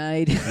sexy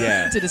maid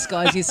Yeah. to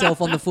disguise yourself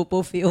on the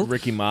football field.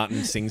 Ricky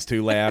Martin sings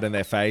too loud in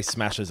their face,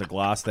 smashes a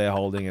glass they're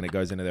holding, and it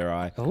goes into their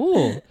eye.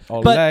 Ooh.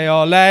 Ole, But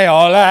ole,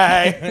 ole.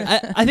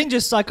 I think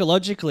just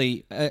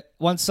psychologically,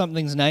 once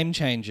something's name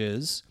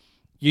changes,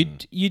 you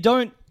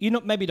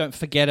maybe don't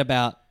forget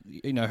about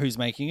who's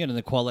making it and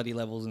the quality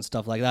levels and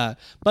stuff like that.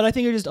 But I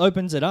think it just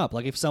opens it up.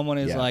 Like if someone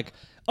is Yeah. like,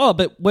 oh,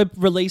 but we're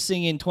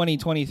releasing in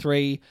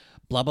 2023,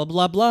 blah blah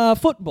blah blah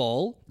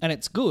football, and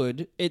it's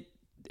good.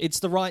 It's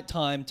the right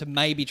time to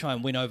maybe try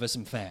and win over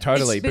some fans.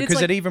 Totally, But it's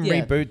because like- it even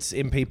yeah. reboots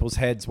in people's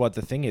heads what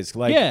the thing is.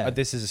 Like, Yeah.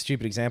 this is a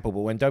stupid example, but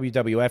when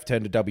WWF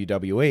turned to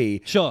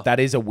WWE, Sure. that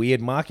is a weird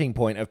marking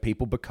point of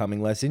people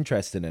becoming less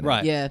interested in it.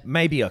 Right. Yeah.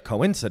 Maybe a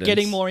coincidence.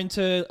 Getting more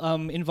into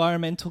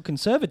environmental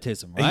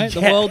conservatism, right? The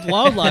Yeah. World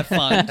Wildlife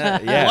Fund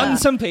won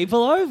some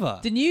people over.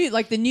 The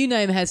new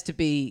name has to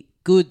be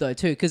good though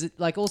too, because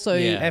like also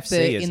Yeah.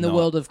 FC is in the not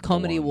world of the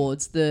comedy one.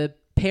 awards, the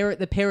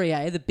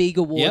Perrier, the big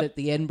award Yep. at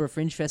the Edinburgh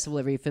Fringe Festival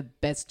every year for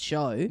best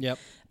show. Yep.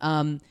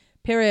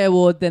 Perrier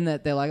Award. Then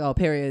they're like, oh,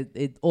 Perrier,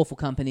 awful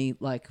company.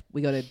 Like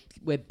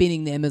we're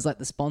binning them as like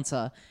the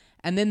sponsor.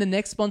 And then the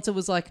next sponsor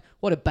was like,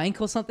 what, a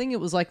bank or something? It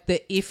was like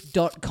the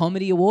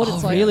If.Comedy Award. Oh,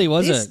 It's like, really,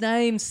 was this it?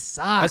 name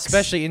sucks.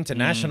 Especially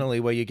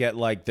internationally, where you get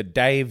like the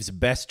Dave's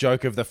Best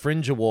Joke of the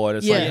Fringe Award.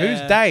 It's Yeah. like,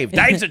 who's Dave?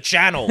 Dave's a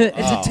channel. It's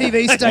a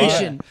TV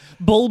station.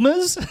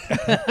 Bulmers?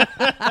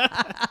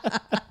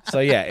 So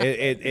yeah,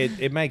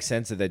 it makes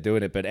sense that they're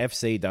doing it, but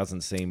FC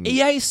doesn't seem.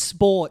 EA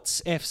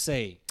Sports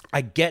FC.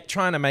 I get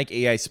trying to make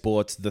EA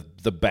Sports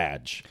the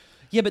badge.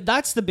 Yeah, but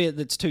that's the bit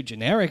that's too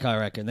generic, I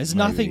reckon. There's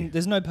nothing,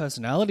 there's no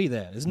personality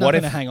there. There's What nothing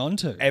if to hang on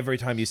to. Every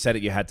time you said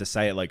it, you had to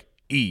say it like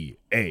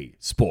EA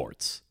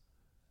Sports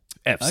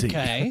FC.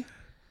 Okay.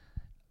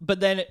 But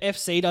then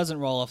FC doesn't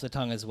roll off the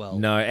tongue as well.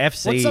 No,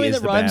 FC What's something is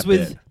that the rhymes bad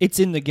with bit. it's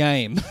in the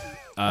game?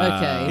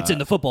 Okay. It's in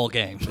the football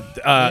game.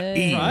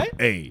 EA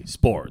Right?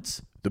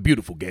 Sports, the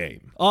beautiful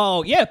game.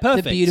 Oh, yeah,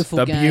 perfect. The beautiful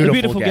The game. beautiful,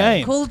 Beautiful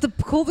game.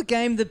 Call the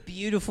game the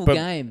beautiful But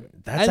game.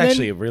 That's And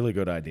actually then- a really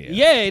good idea.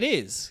 Yeah, it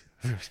is.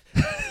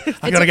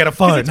 I gotta get a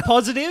phone. It's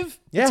positive.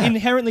 Yeah. It's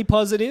inherently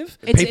positive.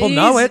 People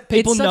know it.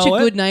 People It's such know a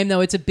it. good name,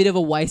 though. It's a bit of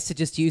a waste to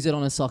just use it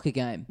on a soccer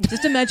game.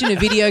 Just imagine a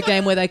video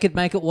game where they could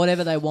make it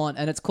whatever they want,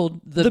 and it's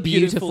called the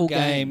beautiful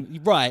game.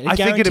 Right. It I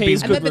think it'd be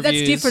guarantees good good But that's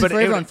reviews. different But for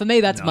it- everyone. For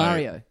me, that's No.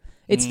 Mario.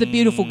 It's the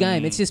beautiful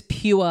game. It's just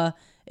pure.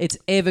 It's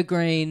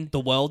evergreen. The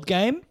world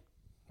game.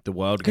 The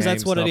world Because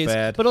game's that's what not it is.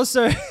 bad. But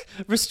also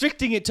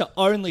restricting it to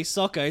only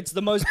soccer. It's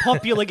the most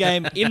popular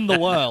game in the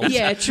world.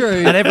 Yeah,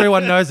 true. and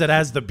everyone knows it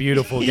has the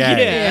beautiful game.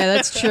 Yeah,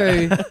 that's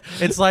true.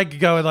 It's like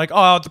going like,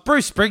 oh,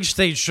 Bruce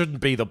Springsteen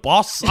shouldn't be the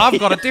boss. I've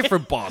got a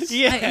different boss.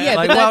 Yeah. Yeah,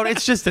 Like, but well, that-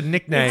 it's just a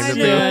nickname. I that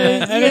know.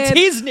 people- And Yeah. it's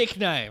his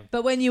nickname.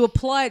 But when you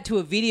apply it to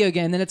a video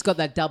game, then it's got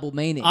that double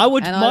meaning. I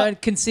would and mu- I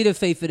don't consider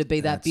FIFA to be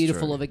that That's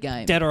beautiful true. of a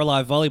game. Dead or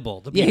Alive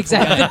volleyball. The Yeah, beautiful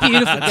exactly. game. The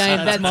beautiful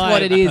game. That's my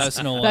what it is.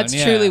 personal one, That's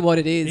yeah. truly what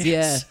it is.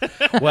 Yes.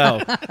 Yeah.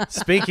 Well,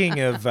 speaking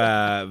of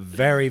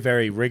very,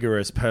 very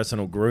rigorous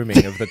personal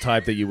grooming of the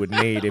type that you would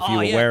need if you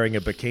were yeah. wearing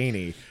a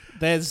bikini,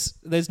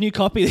 There's new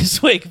copy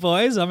this week,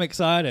 boys. I'm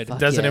excited.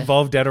 does it yeah.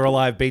 involve Dead or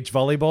Alive beach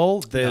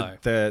volleyball? No.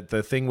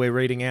 The thing we're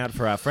reading out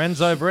for our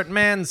friends over at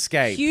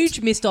Manscaped.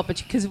 Huge missed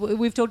opportunity because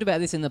we've talked about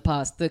this in the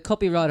past. The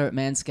copywriter at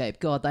Manscaped,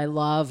 God, they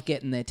love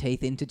getting their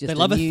teeth into just. They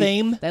love a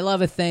theme. They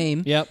love a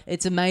theme. Yep.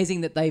 It's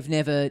amazing that they've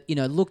never,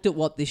 looked at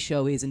what this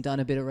show is and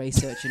done a bit of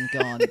research and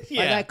gone.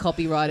 Yeah. Like that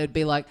copywriter would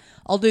be like,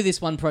 "I'll do this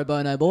one pro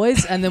bono,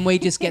 boys," and then we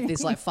just get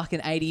this like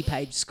fucking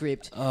 80-page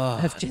script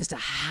of just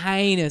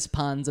heinous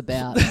puns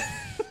about.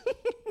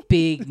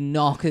 Big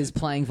knockers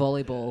playing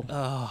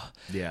volleyball.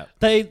 Yeah,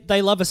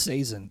 They love a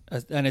season,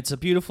 and it's a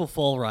beautiful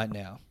fall right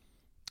now.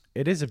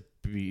 it is a.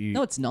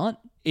 No, it's not.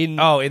 In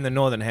in the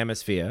northern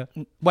hemisphere.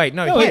 Wait,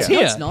 no, No, here. it's here.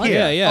 No, it's not.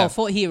 Yeah, yeah.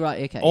 Oh, here,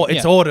 right? Okay. Oh,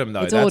 it's Yeah. autumn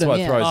though. It's That's autumn, what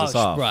yeah. throws Oh, us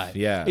off. right.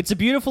 Yeah. It's a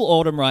beautiful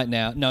autumn right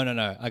now.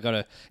 No.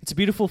 It's a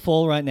beautiful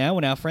fall right now,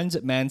 and our friends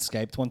at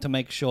Manscaped want to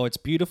make sure it's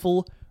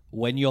beautiful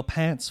when your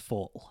pants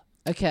fall.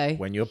 Okay.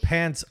 when your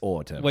pants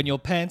autumn. When your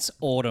pants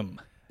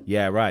autumn.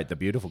 Yeah, right. The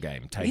beautiful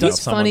game. It Taking off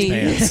is someone's funny.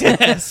 pants.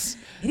 Yes.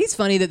 It is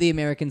funny that the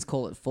Americans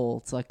call it fall.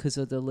 It's like because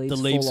of the leaves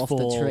fall off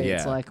the tree. Yeah.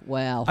 It's like,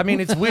 wow. I mean,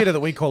 it's weirder that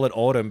we call it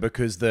autumn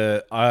because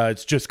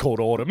it's just called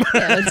autumn.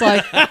 yeah,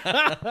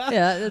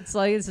 it's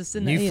like it's just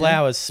New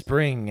flowers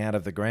spring out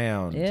of the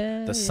ground.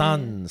 Yeah, The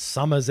sun,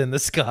 summer's in the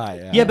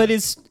sky. Yeah, but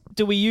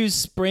do we use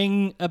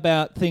spring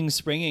about things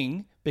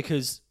springing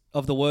because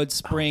of the word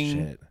spring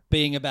shit.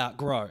 being about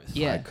growth?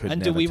 Yeah. I could And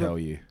never do we tell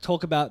you.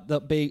 talk about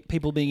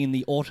people being in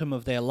the autumn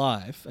of their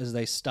life as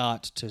they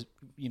start to,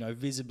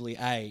 visibly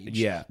age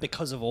Yeah.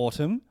 because of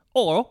autumn,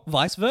 or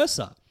vice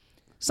versa?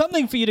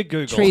 Something for you to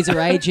Google. Trees are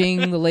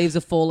aging, the leaves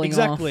are falling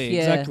exactly, off. Yeah.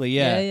 exactly,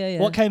 yeah. Yeah.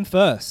 What came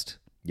first?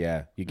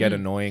 Yeah, you get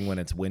annoying when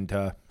it's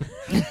winter.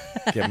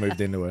 Get moved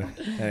into it.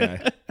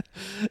 Anyway.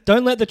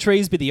 Don't let the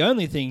trees be the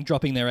only thing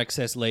dropping their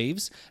excess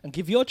leaves, and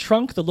give your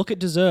trunk the look it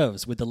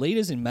deserves with the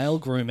leaders in male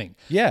grooming.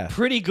 Yeah.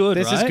 Pretty good,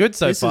 This is right? good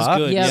so This far. is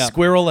good, Yeah. yeah.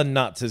 Squirrel and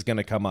nuts is going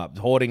to come up.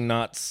 Hoarding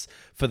nuts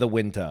for the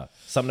winter.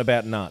 Something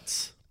about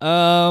nuts.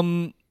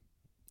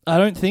 I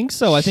don't think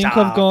so. I think Shut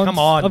I've gone. come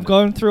on. I've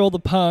gone through all the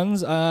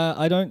puns.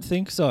 I don't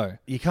think so.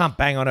 You can't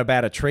bang on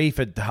about a tree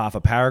for half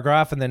a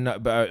paragraph and then... all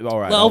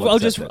right. Well, I'll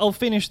accept it. I'll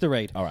finish the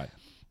read. All right.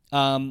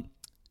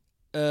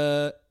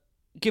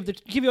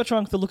 Give your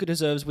trunk the look it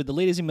deserves with the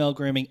leaders in male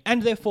grooming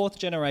and their 4th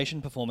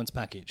generation performance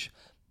package.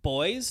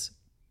 Boys,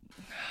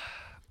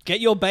 get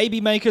your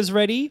baby makers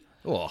ready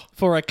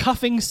for a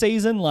cuffing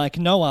season like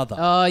no other.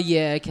 Oh,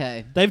 yeah,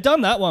 okay. They've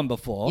done that one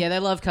before. Yeah, they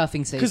love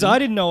cuffing season. Because I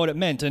didn't know what it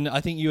meant, and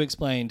I think you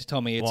explained,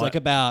 Tommy. It's What? like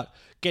about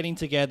getting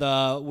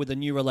together with a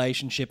new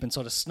relationship and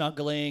sort of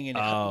snuggling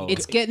and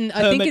It's getting,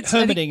 I think it's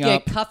hermiting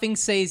up. cuffing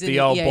season.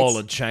 The old yeah, ball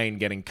it's- of chain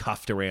getting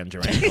cuffed around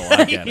your ankle.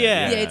 I get it.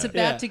 Yeah. Yeah, it's about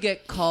Yeah. to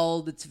get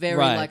cold. It's very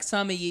Right. like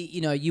summer.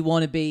 You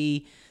want to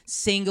be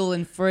single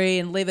and free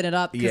and living it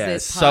up. 'Cause Yeah,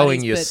 there's sowing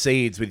parties, your but-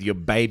 seeds with your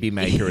baby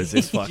maker as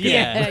this fucking...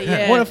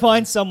 Yeah. Want to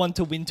find someone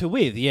to winter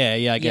with.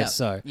 Yeah, I guess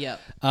so. Yeah.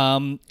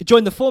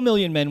 Join the 4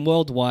 million men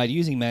worldwide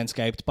using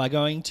Manscaped by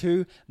going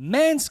to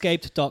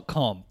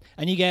manscaped.com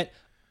and you get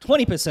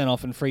 20%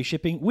 off and free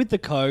shipping with the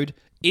code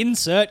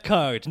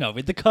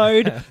with the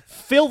code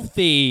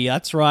FILTHY.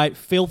 That's right,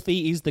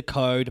 FILTHY is the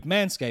code.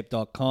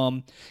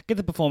 Manscaped.com. Get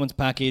the performance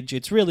package.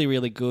 It's really,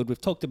 really good.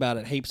 We've talked about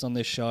it heaps on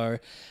this show.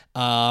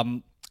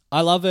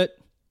 I love it.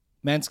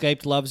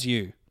 Manscaped loves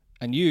you.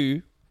 And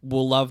you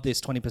will love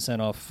this 20%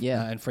 off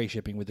and free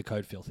shipping with the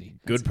code FILTHY.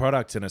 Good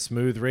product and a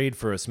smooth read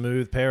for a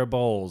smooth pair of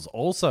balls.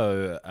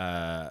 Also,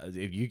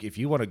 if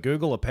you want to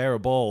Google a pair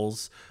of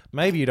balls,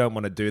 maybe you don't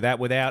want to do that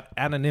without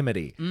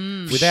anonymity,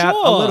 without a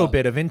Sure. little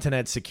bit of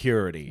internet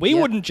security. We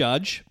wouldn't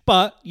judge,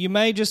 but you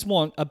may just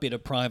want a bit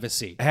of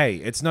privacy. Hey,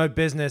 it's no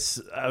business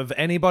of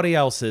anybody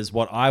else's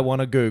what I want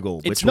to Google,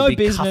 which It's will no be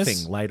business.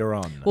 cuffing later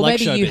on. Well, Like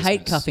maybe show you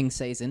hate business. cuffing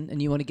season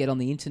and you want to get on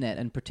the internet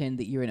and pretend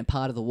that you're in a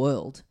part of the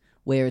world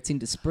where it's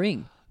into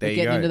spring. There We're you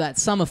getting go. into that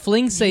summer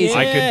fling season.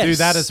 I could do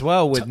that Yes. as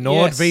well with Yes.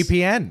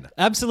 NordVPN.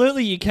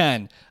 Absolutely, you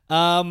can.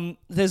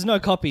 There's no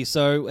copy,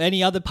 so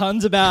any other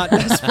puns about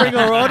spring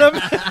or autumn?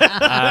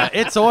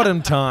 It's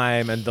autumn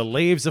time and the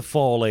leaves are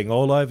falling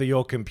all over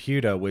your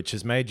computer, which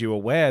has made you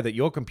aware that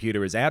your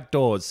computer is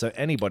outdoors so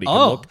anybody can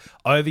look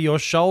over your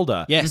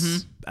shoulder.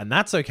 Yes. And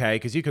that's okay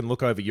because you can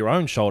look over your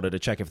own shoulder to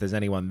check if there's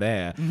anyone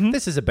there.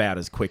 This is about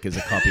as quick as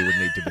a copy would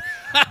need to be.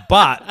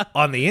 But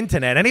on the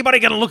internet, anybody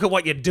going to look at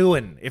what you're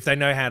doing if they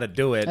know how to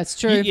do it? That's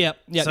true. Yeah.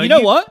 So you know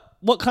you-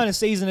 what kind of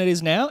season it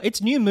is now?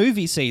 It's new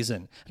movie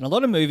season. And a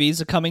lot of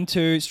movies are coming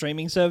to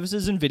streaming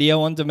services and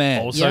video on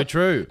demand. Also Yep.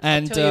 true.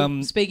 And Tell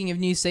you, speaking of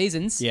new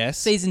seasons, Yes.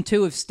 season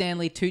 2 of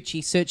Stanley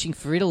Tucci Searching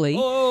for Italy,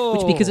 Oh.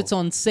 which because it's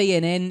on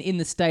CNN in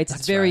the States,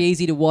 it's very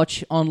easy to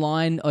watch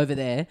online over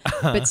there.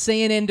 But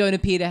CNN don't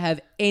appear to have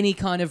any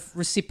kind of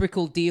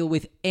reciprocal deal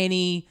with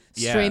any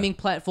streaming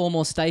platform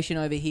or station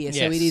over here.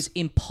 So Yes. it is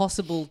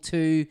impossible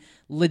to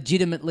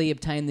legitimately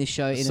obtain this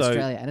show in So-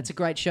 Australia. And it's a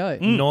great show.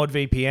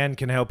 NordVPN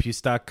can help you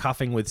start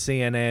cuffing with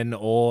CNN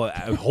or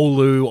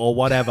Hulu or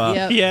whatever.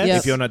 Yep, Yes. yep.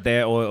 If you're not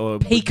there, or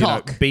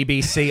Peacock.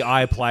 BBC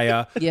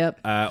iPlayer.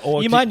 Yep.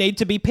 Or you might need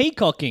to be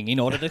peacocking in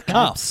order to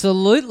cuff.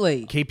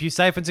 Absolutely. keep you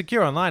safe and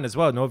secure online as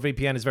well.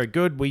 NordVPN is very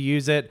good. We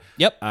use it.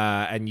 Yep.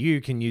 And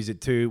you can use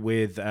it too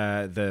with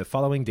the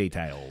following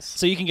details.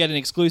 So you can get an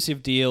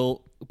exclusive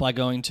deal by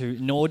going to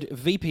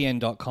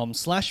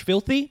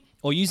nordvpn.com/filthy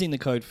or using the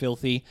code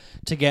FILTHY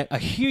to get a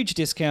huge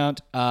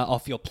discount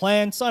off your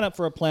plan. Sign up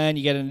for a plan.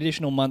 You get an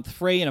additional month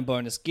free and a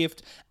bonus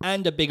gift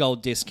and a big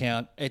old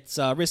discount. It's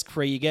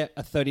risk-free. You get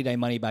a 30-day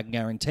money-back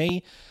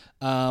guarantee.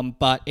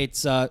 But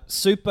it's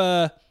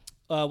super...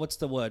 what's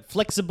the word?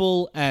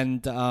 Flexible,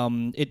 and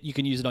you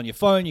can use it on your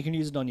phone, you can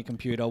use it on your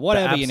computer,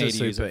 whatever you The apps need are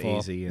to use it super for.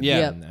 easy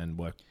and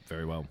work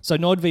very well. So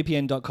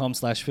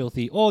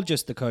nordvpn.com/filthy or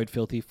just the code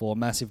filthy for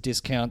massive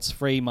discounts,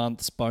 free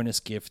months, bonus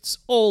gifts,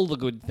 all the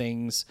good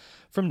things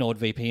from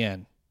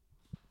NordVPN.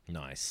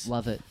 Nice.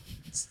 Love it.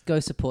 Go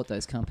support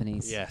those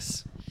companies.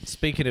 Yes.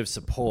 Speaking of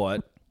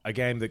support, a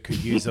game that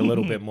could use a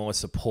little bit more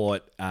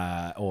support,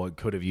 or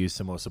could have used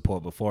some more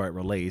support before it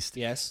released,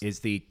 Yes. is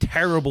the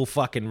terrible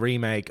fucking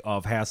remake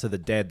of House of the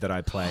Dead that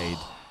I played.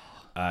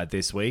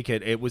 this week.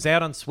 It was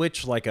out on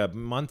Switch like a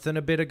month and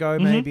a bit ago,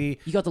 maybe.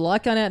 You got the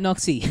light gun out,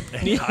 Noxie.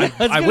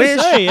 I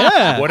wish.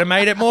 yeah. Would have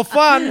made it more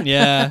fun.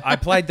 Yeah. I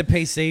played the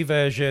PC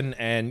version,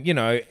 and,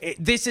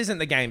 this isn't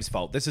the game's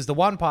fault. This is the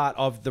one part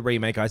of the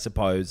remake, I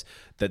suppose,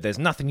 that there's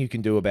nothing you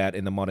can do about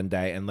in the modern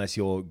day unless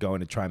you're going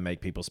to try and make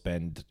people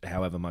spend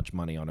however much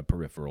money on a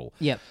peripheral.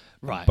 Yep.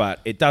 Right. But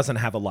it doesn't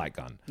have a light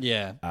gun.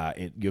 Yeah.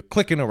 You're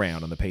clicking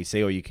around on the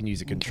PC, or you can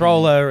use a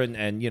controller,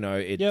 and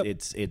Yep.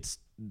 it's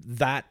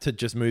that to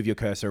just move your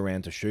cursor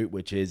around to shoot,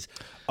 which is,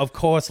 of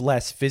course,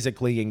 less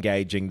physically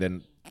engaging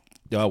than.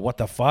 Oh, what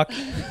the fuck?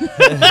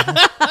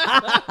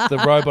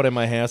 The robot in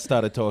my house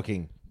started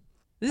talking.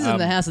 This isn't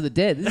the House of the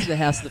Dead. This is the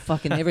house that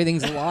fucking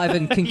everything's alive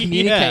and can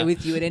communicate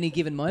with you at any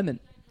given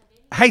moment.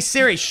 Hey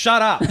Siri,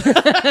 shut up.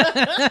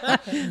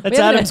 That's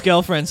Adam's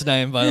girlfriend's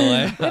name, by the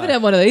way. We haven't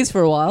had one of these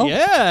for a while.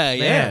 Yeah,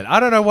 Man, I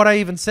don't know what I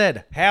even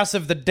said. House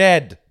of the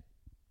Dead.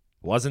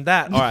 Wasn't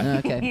that? All right.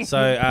 Okay. So,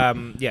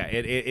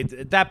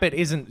 that bit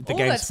isn't the All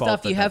game's that fault.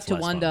 stuff you have to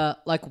wonder,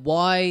 like,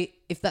 why,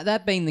 if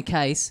that being the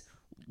case,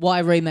 why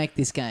remake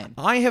this game?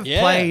 I have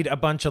Yeah. played a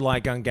bunch of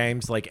light gun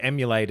games, like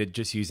emulated,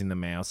 just using the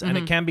mouse, and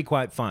it can be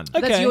quite fun.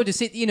 Okay. That's your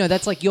decision.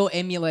 That's like you're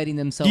emulating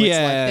them, so it's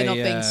Yeah, like they're not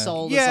yeah. being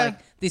sold Yeah. as like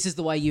this is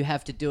the way you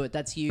have to do it.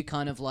 That's you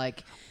kind of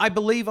like. I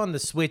believe on the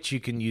Switch you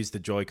can use the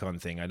Joy-Con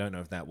thing. I don't know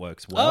if that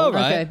works well. Oh,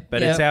 right. Okay.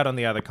 But Yeah. it's out on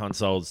the other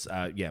consoles,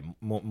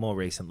 more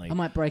recently. I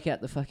might break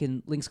out the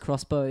fucking Link's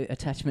crossbow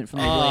attachment from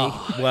the Oh.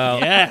 Wii. Well,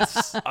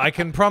 Yes. I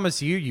can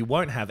promise you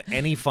won't have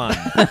any fun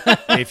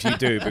if you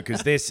do,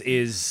 because this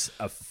is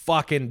a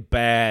fucking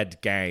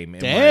bad game,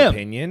 in my Damn.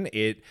 opinion.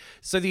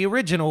 So the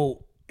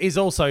original is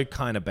also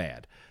kind of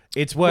bad.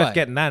 It's worth Right.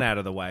 getting that out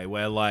of the way,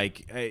 where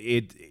like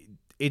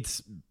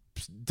it's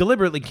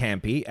deliberately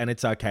campy and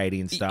it's arcadey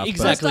and stuff.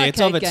 Exactly. But It's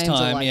of arcade its games are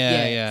time. like,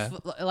 Yeah.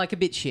 like a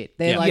bit shit.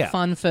 They're Yeah. like Yeah.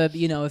 fun for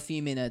a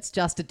few minutes,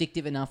 just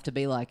addictive enough to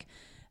be like,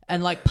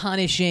 and like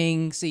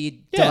punishing, so you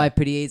Yeah. die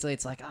pretty easily.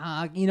 It's like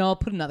I'll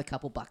put another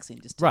couple bucks in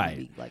just to Right.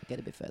 maybe like get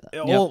a bit further.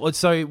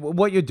 So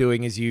what you're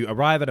doing is you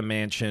arrive at a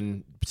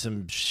mansion,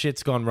 some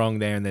shit's gone wrong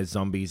there, and there's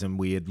zombies and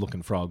weird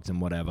looking frogs and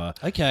whatever.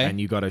 Okay.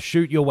 And you got to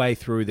shoot your way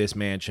through this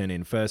mansion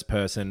in first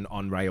person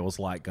on rails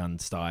light gun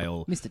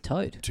style Mr.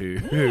 Toad.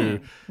 to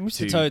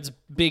Mr. Toad's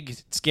big,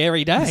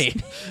 scary day.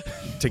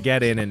 to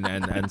get in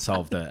and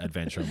solve the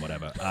adventure and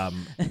whatever.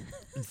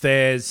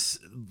 There's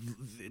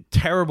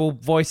terrible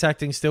voice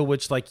acting still,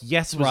 which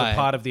was Right. a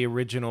part of the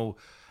original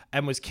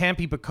and was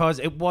campy because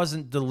it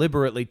wasn't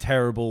deliberately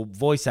terrible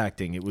voice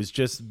acting. It was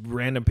just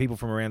random people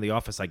from around the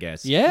office, I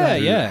guess. Yeah,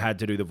 who yeah. had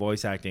to do the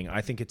voice acting. I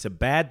think it's a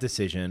bad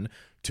decision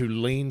to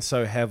lean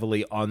so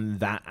heavily on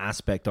that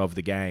aspect of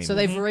the game. So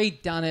they've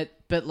redone it,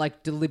 but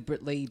like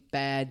deliberately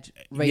bad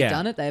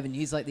redone it. They haven't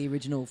used like the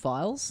original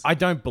files. I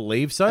don't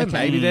believe so. Okay.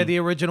 Maybe they're the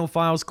original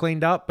files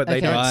cleaned up, but they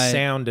Okay. don't Right.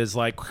 sound as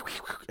like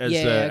as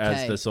Yeah,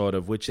 okay. the sort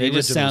of which They the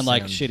just original sound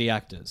like sound- shitty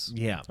actors.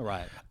 Yeah.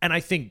 Right. And I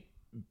think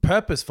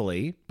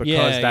purposefully, because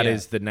Yeah, that yeah.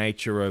 is the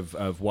nature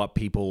of what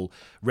people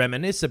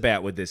reminisce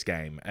about with this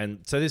game. And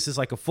so this is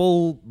like a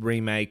full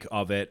remake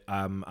of it,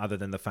 other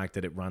than the fact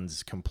that it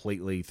runs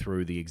completely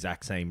through the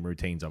exact same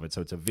routines of it.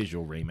 So it's a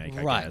visual remake,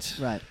 I Right. guess.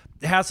 Right.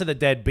 House of the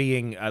Dead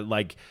being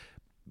like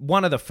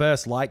one of the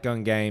first light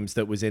gun games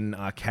that was in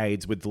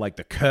arcades with like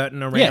the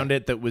curtain around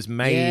it that was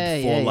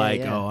made for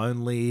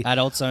only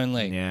Adults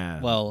only. Yeah.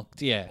 Well,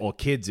 yeah. or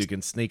kids who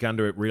can sneak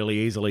under it really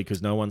easily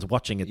because no one's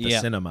watching at the yeah.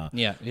 cinema.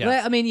 Yeah. Yeah.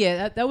 Well, I mean,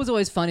 that was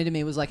always funny to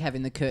me. Was like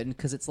having the curtain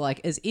because it's like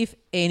as if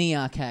any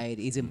arcade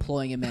is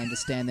employing a man to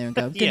stand there and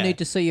go, "I'm gonna Yeah. need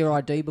to see your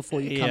ID before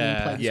you come in and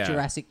Yeah. play this Yeah.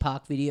 Jurassic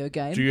Park video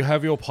game." Do you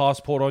have your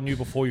passport on you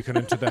before you can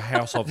enter the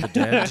House of the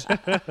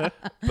Dead?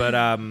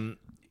 But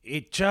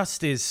it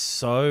just is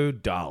so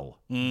dull.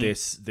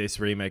 This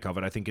remake of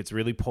it, I think it's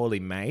really poorly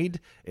made.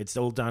 It's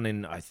all done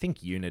in, I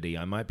think, Unity.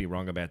 I might be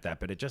wrong about that,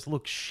 but it just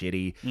looks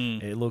shitty.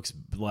 It looks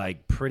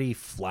like pretty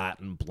flat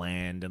and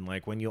bland. And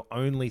like when your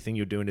only thing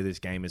you're doing to this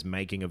game is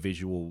making a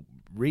visual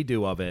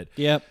redo of it.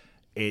 Yep.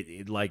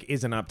 It like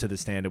isn't up to the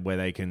standard where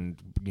they can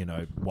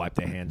wipe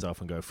their hands off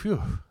and go,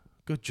 phew,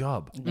 good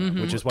job,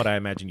 which is what I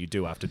imagine you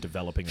do after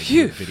developing a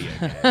good video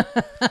game.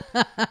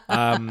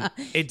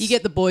 You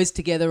get the boys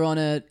together on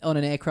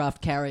an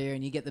aircraft carrier,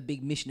 and you get the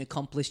big mission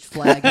accomplished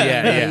flag.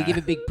 Yeah. You give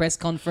a big press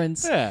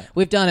conference. Yeah.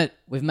 We've done it.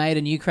 We've made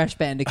a new Crash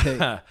Bandicoot.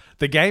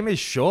 The game is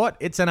short.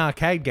 It's an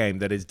arcade game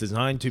that is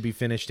designed to be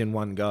finished in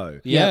one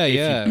go. Yeah, If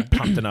yeah. you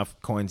pumped enough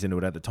coins into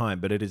it at the time,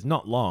 but it is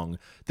not long.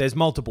 There's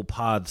multiple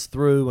paths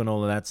through and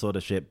all of that sort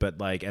of shit,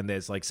 but and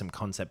there's like some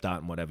concept art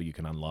and whatever you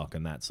can unlock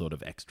and that sort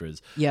of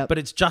extras. Yep. But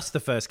it's just the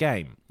first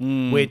game,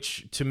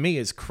 which to me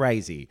is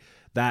crazy.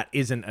 That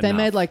isn't They enough.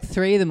 made like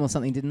 3 of them or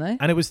something, didn't they?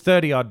 And it was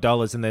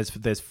 $30 and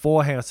there's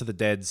 4 House of the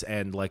Deads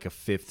and like a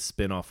 5th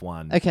spin-off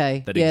one.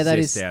 Okay. That yeah, that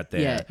exists is out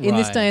there. Yeah. In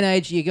this Right. day and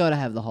age, you got to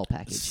have the whole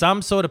package.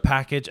 Some sort of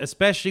package,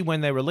 especially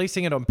when they're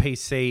releasing it on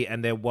PC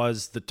and there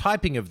was the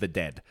typing of the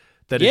dead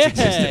that has Yeah,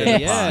 existed in the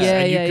yeah. past. Yeah,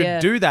 and you yeah, could yeah.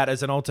 do that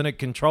as an alternate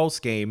control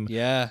scheme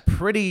Yeah.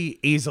 pretty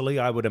easily,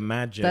 I would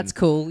imagine. That's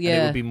cool, And it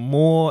yeah. would be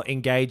more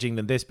engaging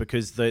than this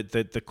because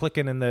the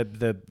clicking and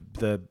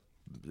the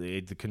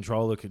the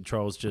controller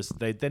controls just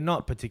they're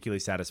not particularly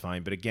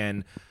satisfying. But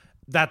again,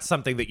 that's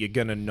something that you're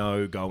gonna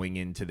know going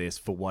into this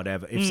for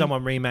whatever. If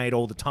someone remade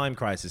all the Time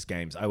Crisis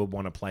games, I would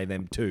want to play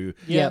them too,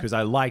 because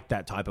I like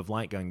that type of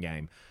light gun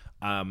game.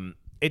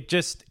 It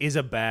just is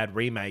a bad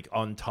remake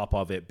on top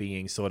of it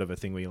being sort of a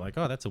thing where you're like,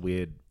 oh, that's a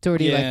weird. It's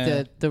already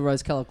like the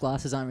rose-colored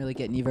glasses aren't really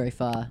getting you very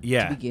far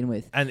to begin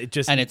with. And it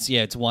just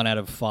it's 1 out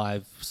of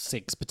 5,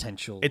 6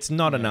 potential. It's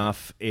not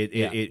enough.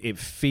 It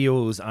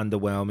feels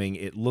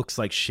underwhelming. It looks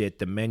like shit.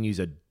 The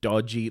menus are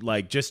dodgy,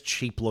 like just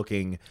cheap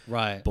looking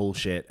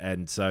bullshit.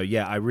 And so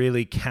I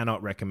really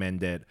cannot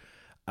recommend it.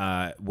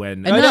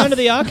 When go down to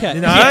the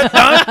arcade.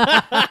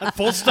 No,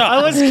 full stop.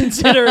 I was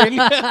considering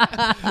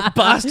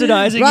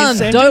bastardizing Run, his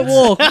sentence. don't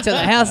walk to the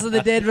House of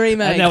the Dead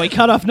remake. And now we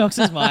cut off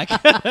Knox's mic.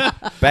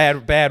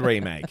 Bad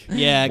remake.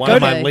 Yeah, one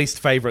of my least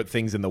favorite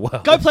things in the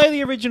world. Go play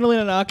the original in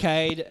an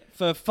arcade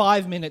for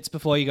 5 minutes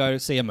before you go to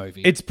see a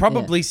movie. It's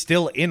probably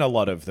still in a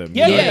lot of them.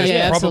 Yeah,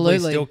 There's probably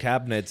absolutely. still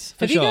cabinets.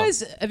 For sure.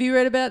 Have you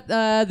read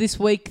about this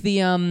week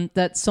the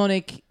that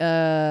Sonic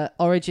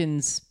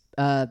Origins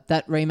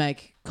that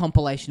remake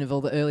compilation of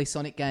all the early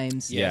Sonic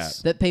games?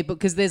 Yes. That people,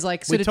 because there's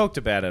like We talked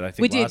about it, I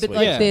think, we did, last but week.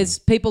 like there's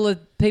people are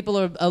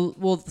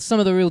well, some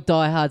of the real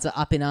diehards are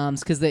up in arms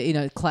because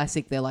they're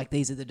classic. They're like,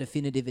 these are the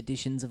definitive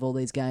editions of all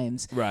these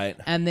games, Right.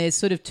 And there's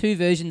sort of two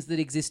versions that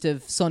exist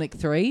of Sonic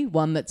 3.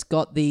 One that's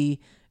got the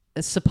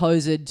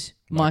supposed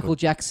Michael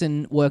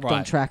Jackson worked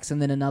on tracks,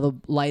 and then another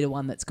later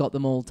one that's got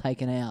them all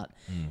taken out.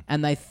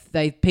 And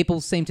they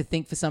people seem to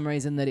think for some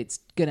reason that it's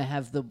going to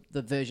have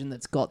the version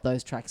that's got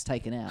those tracks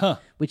taken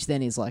out, which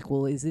then is like,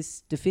 well, is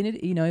this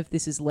definitive? If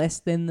this is less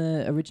than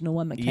the original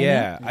one that came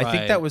out? I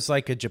think that was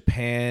like a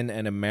Japan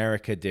and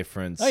America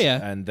difference. Oh,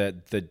 yeah. And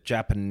the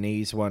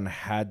Japanese one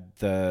had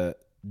the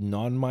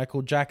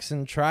non-Michael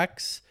Jackson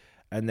tracks,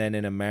 and then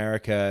in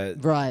America,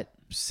 Right.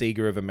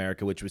 Sega of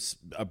America, which was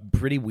a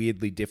pretty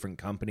weirdly different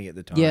company at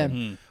the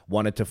time,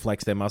 wanted to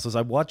flex their muscles.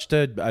 I watched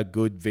a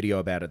good video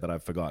about it that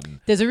I've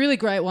forgotten. There's a really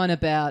great one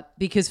about,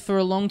 because for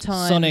a long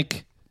time...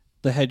 Sonic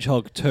the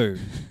Hedgehog 2,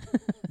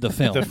 the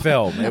film. The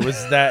film. It was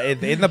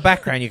that in the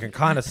background you can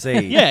kind of see.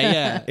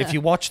 Yeah. If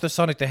you watch the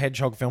Sonic the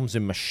Hedgehog films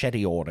in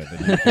machete order,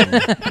 then you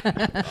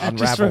can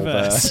unravel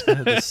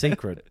the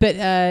secret.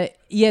 But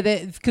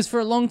because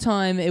for a long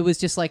time it was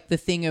just like the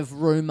thing of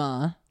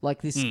rumor,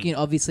 like this.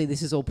 Obviously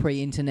this is all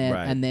pre-internet,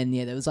 Right. and then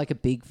there was like a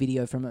big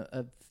video from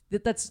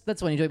that's what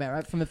you're talking about,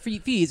 right? From a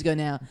few years ago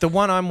now. The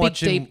one I'm big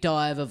watching, deep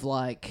dive of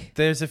like.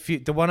 there's a few.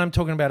 The one I'm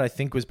talking about, I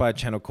think, was by a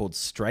channel called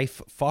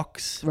Strafe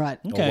Fox. Right.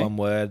 Okay. Or one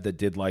word that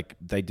did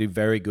they do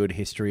very good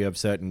history of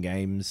certain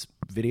games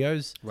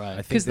videos. Right. I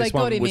 'Cause think they this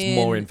got one him was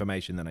more in-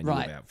 information than I knew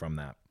Right. about from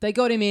that. They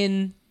got him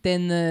in,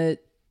 then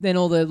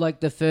all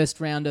the first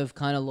round of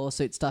kind of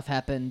lawsuit stuff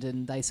happened,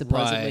 and they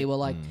supposedly Right. were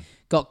like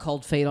got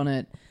cold feet on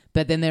it.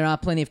 But then there are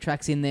plenty of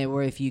tracks in there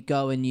where if you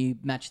go and you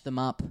match them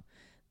up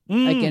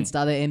against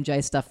other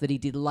MJ stuff that he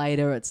did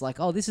later, it's like,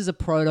 oh, this is a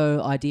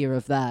proto idea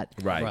of that.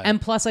 Right.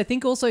 And plus, I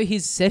think also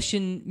his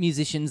session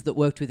musicians that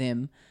worked with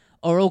him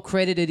are all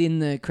credited in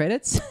the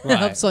credits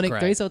of Sonic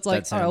 3. So it's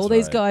like, That all right, all sounds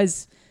these right.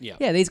 guys... Yeah.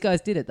 Yeah, these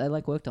guys did it. They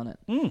worked on it.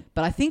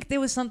 But I think there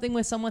was something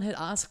where someone had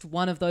asked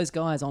one of those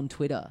guys on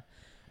Twitter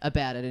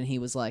about it, and he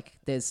was like,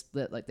 "There's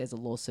a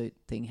lawsuit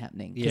thing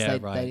happening because Yeah,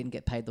 they didn't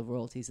get paid the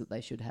royalties that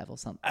they should have, or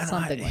something And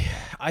like that."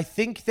 I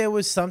think there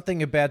was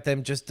something about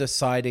them just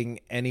deciding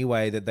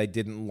anyway that they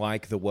didn't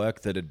like the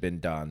work that had been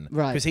done.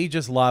 Right. Because he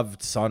just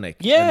loved Sonic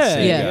Yeah,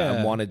 and Sega yeah.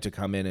 and wanted to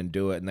come in and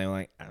do it. And they were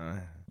like,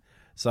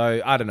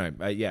 So, I don't know.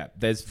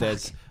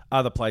 There's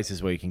other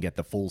places where you can get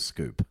the full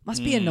scoop.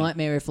 Must be a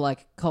nightmare if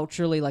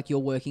culturally you're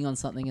working on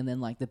something and then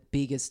the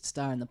biggest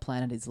star on the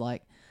planet is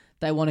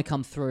they want to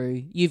come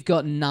through. You've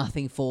got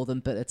nothing for them,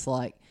 but it's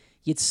like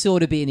you'd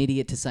sort of be an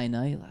idiot to say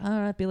no. You're like, all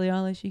right, Billie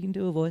Eilish, you can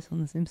do a voice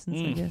on The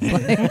Simpsons, I guess.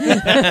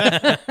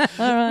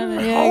 All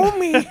right,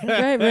 yeah,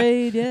 great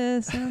read. Yeah,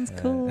 sounds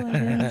cool, I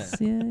guess.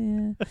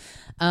 Yeah.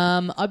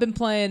 I've been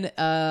playing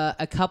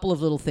a couple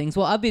of little things.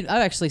 Well, I've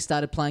actually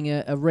started playing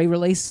a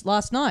re-release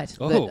last night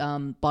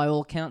that, by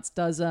all counts,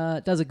 does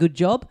a good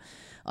job.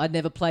 I'd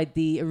never played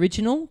the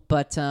original,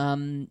 but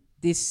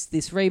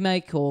this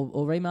remake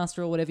or remaster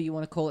or whatever you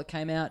want to call it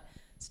came out.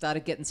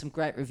 Started getting some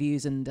great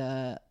reviews, and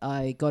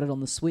I got it on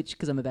the Switch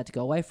because I'm about to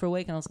go away for a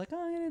week, and I was like,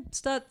 oh, I'm going to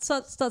start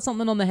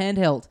something on the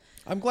handheld.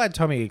 I'm glad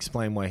Tommy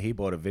explained why he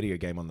bought a video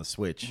game on the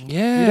Switch.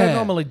 Yeah. You don't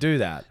normally do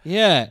that.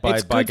 Yeah. Buy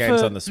It's good games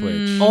for on the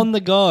Switch. on the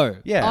go.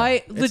 Yeah.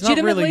 I it's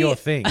not really your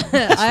thing.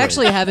 I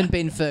actually haven't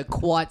been for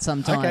quite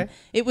some time. Okay.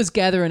 It was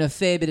gathering a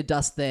fair bit of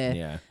dust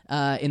there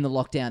in the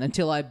lockdown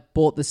until I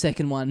bought the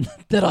second one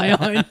that I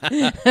own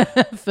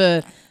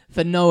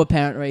for no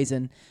apparent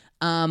reason.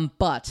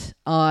 But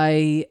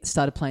I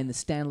started playing the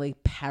Stanley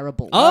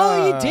Parable.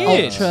 Oh, you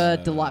did? Ultra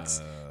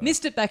Deluxe.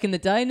 Missed it back in the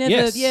day.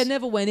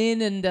 Never went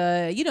in. And,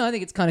 I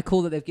think it's kind of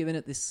cool that they've given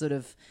it this sort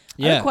of...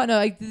 I don't quite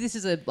know. This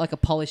is a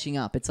polishing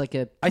up. It's like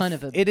a kind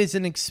of a... It is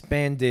an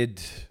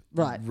expanded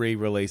Right.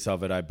 re-release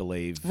of it, I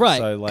believe. Right,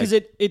 So, because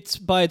it's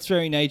by its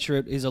very nature,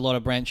 it is a lot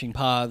of branching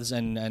paths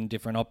and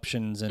different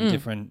options and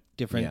different.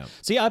 Yeah.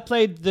 See, I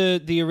played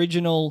the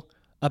original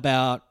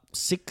about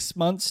 6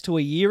 months to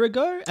a year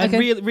ago, and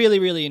Okay.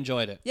 really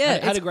enjoyed it.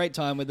 Yeah, had a great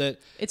time with it.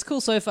 It's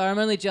cool so far. I'm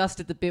only just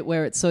at the bit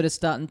where it's sort of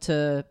starting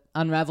to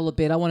unravel a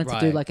bit. I wanted to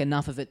do Right. like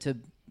enough of it to,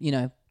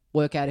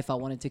 work out if I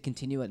wanted to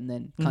continue it and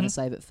then kind of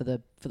save it for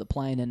the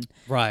plane and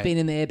Right. being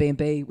in the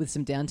Airbnb with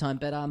some downtime.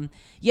 But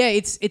yeah,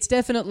 it's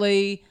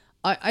definitely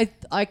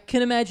I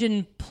can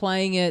imagine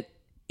playing it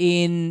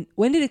in,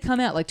 when did it come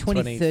out? Like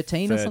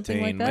 2013 or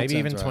something like that? Maybe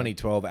even Sounds right.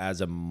 2012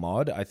 as a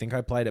mod. I think I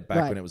played it back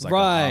Right. when it was like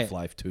Right. a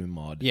Half-Life 2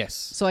 mod. Yes.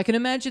 So I can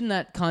imagine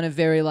that kind of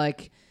very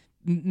like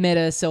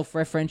meta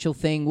self-referential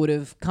thing would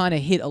have kind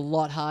of hit a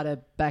lot harder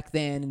back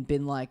then and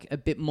been like a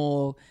bit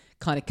more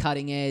kind of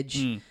cutting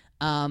edge.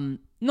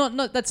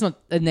 Not that's not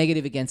a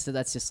negative against it.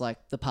 That's just like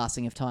the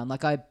passing of time.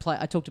 Like I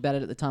talked about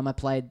it at the time. I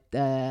played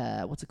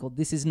what's it called?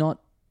 This is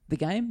not the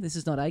game. This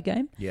is not a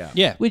game. Yeah.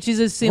 Yeah. Which is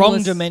a similar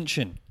Wrong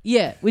dimension.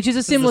 Yeah, which is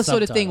a similar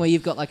sort of thing subtitle. where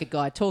you've got like a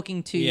guy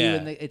talking to you, Yeah.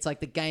 and it's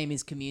like the game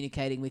is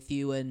communicating with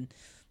you, and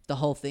the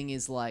whole thing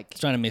is like It's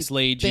trying to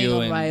mislead being you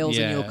on and rails,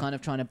 and yeah. you're kind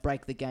of trying to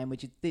break the game.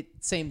 Which it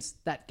seems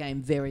that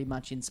game very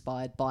much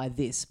inspired by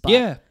this. But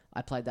Yeah.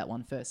 I played that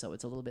one first, so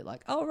it's a little bit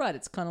like, oh right,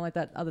 it's kind of like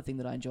that other thing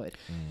that I enjoyed.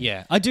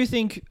 Yeah, I do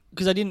think,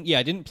 because I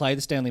didn't play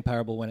the Stanley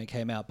Parable when it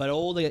came out, but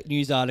all the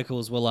news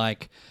articles were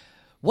like,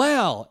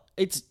 wow,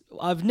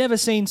 I've never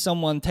seen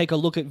someone take a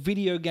look at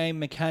video game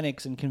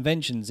mechanics and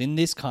conventions in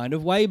this kind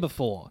of way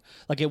before.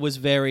 Like, it was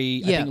very,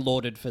 Yeah. I think,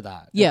 lauded for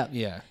that. Yeah,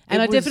 Yeah.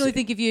 And It I was- definitely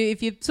think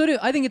if you sort of,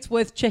 I think it's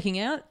worth checking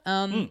out.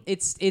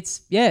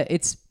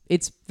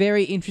 It's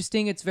very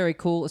interesting. It's very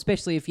cool,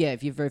 especially if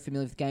you're very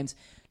familiar with games.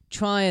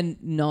 Try and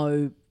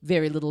know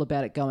very little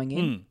about it going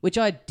in, which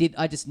I did.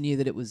 I just knew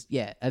that it was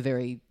a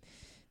very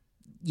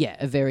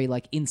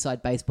like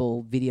inside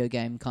baseball video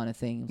game kind of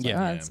thing. I was like, Yeah.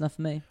 all right, that's enough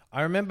for me.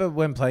 I remember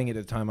when playing it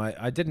at the time,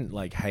 I didn't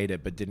like hate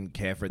it, but didn't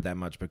care for it that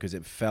much because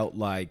it felt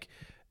like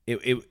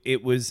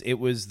it was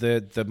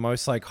the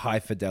most like high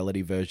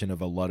fidelity version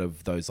of a lot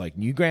of those like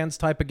Newgrounds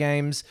type of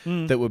games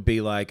that would be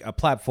like a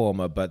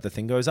platformer, but the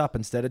thing goes up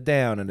instead of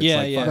down, and it's Yeah,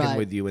 like yeah. fucking Right.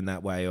 with you in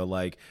that way, or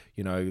like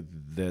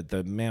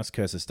the mouse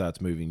cursor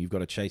starts moving, you've got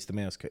to chase the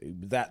mouse.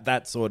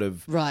 That sort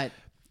of Right.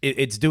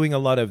 It's doing a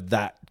lot of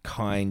that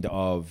kind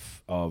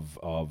of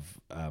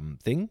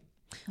thing.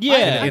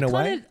 Yeah. in a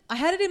way. I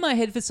had it in my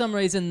head for some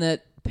reason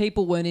that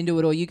people weren't into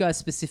it, or you guys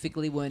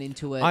specifically weren't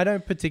into it. I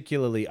don't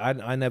particularly.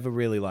 I never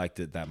really liked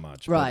it that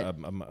much. Right.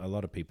 But, a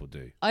lot of people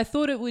do. I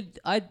thought it would.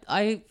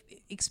 I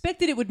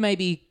expected it would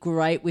maybe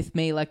grate with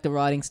me, like the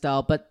writing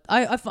style, but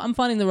I'm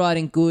finding the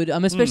writing good.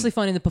 I'm especially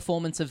finding the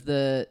performance of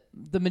the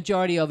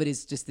majority of it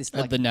is just this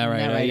like the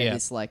narrator, yeah.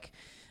 this like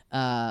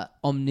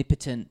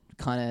omnipotent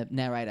kind of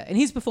narrator, and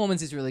his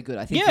performance is really good.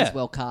 I think Yeah. he's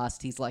well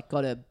cast. He's like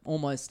got a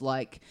almost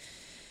like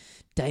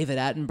David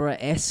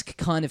Attenborough-esque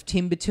kind of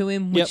timber to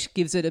him, which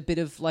gives it a bit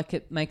of like,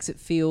 it makes it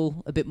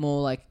feel a bit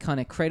more like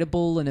kind of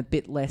credible and a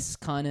bit less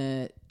kind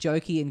of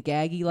jokey and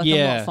gaggy. Like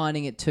Yeah.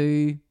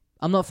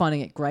 I'm not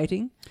finding it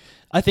grating.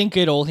 I think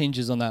it all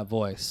hinges on that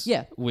voice.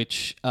 Yeah.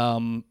 Which,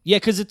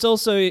 because it's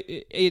also,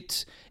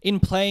 in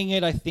playing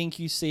it, I think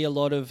you see a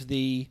lot of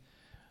the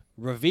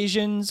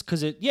revisions,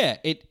 because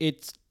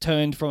it's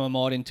turned from a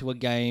mod into a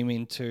game,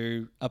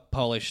 into a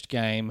polished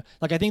game.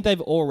 Like, I think they've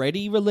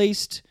already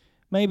released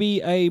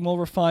maybe a more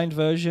refined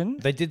version.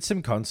 They did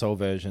some console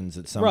versions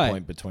at some Right.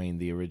 point between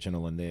the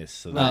original and this,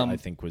 so that I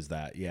think was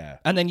that. Yeah.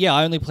 And then,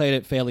 I only played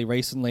it fairly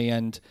recently,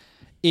 and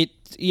it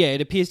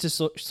appears to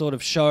sort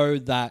of show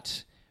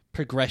that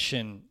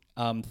progression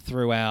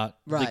throughout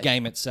the Right.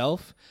 game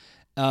itself,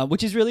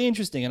 which is really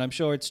interesting, and I'm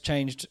sure it's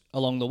changed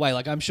along the way.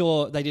 Like, I'm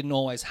sure they didn't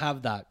always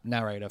have that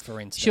narrator,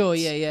 for instance. Sure,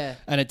 yeah.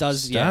 And it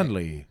does,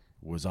 Stanley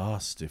was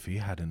asked if he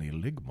had any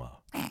ligma.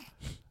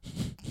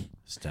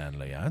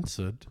 Stanley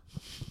answered.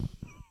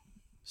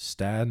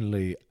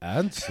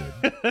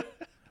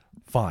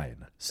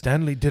 Fine.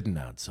 Stanley didn't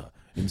answer.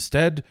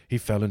 Instead, he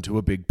fell into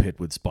a big pit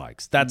with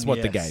spikes. That's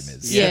what the game Yes.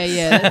 is.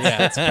 Yeah.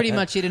 That's pretty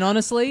much it. And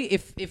honestly,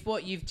 if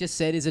what you've just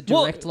said is a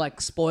direct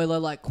like spoiler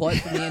like quote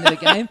from the end of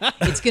the game,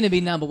 it's going to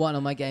be number one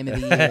on my game of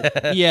the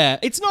year. Yeah,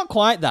 it's not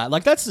quite that.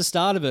 Like, that's the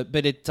start of it,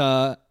 but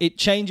it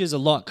changes a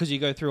lot because you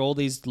go through all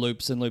these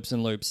loops and loops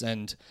and loops,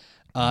 and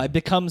it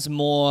becomes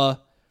more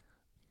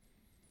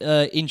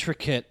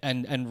intricate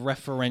and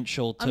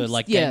referential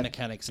to game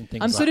mechanics and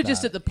things. I'm sort like of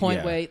just that. at the point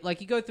Yeah. where like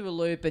you go through a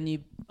loop and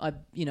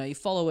you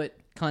follow it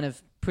kind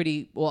of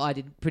I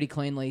did pretty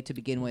cleanly to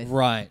begin with.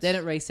 Right. Then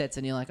it resets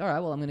and you're like, all right,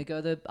 well, I'm going to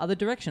go the other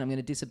direction. I'm going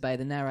to disobey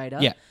the narrator.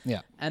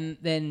 Yeah. And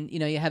then,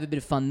 you have a bit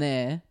of fun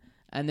there.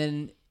 And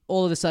then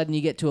all of a sudden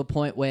you get to a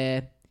point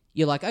where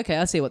you're like, okay,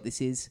 I see what this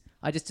is.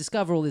 I just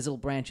discover all these little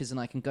branches and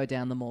I can go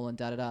down them all and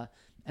da-da-da.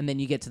 And then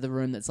you get to the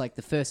room that's like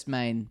the first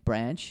main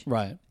branch.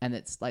 Right. And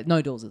it's like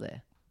no doors are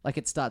there. Like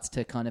it starts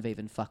to kind of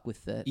even fuck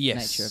with the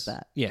Yes. nature of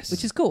that. Yes.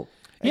 Which is cool.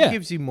 It Yeah.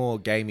 gives you more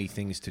gamey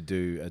things to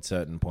do at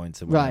certain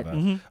points and Right.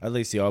 whatever. At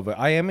least the over.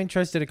 I am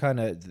interested to kind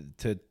of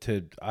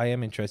I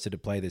am interested to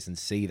play this and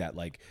see that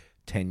like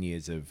 10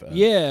 years of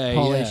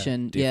Polish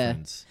and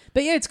difference.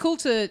 But yeah, it's cool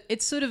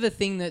it's sort of a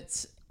thing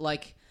that's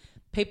like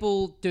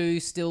people do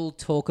still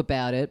talk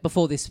about it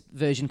before this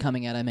version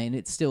coming out. I mean,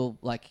 it's still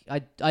like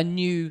I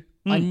knew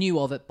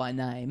of it by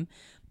name,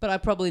 but I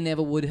probably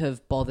never would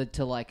have bothered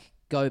to like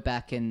go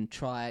back and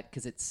try it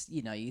because it's,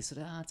 you know, you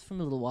sort of, it's from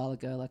a little while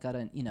ago. Like I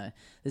don't, you know,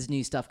 there's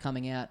new stuff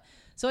coming out.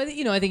 So I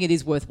think it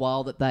is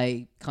worthwhile that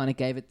they kind of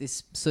gave it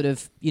this sort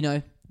of, you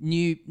know,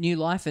 new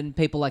life, and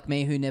people like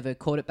me who never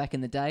caught it back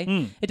in the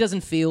day. It doesn't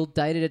feel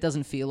dated. It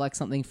doesn't feel like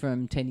something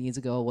from 10 years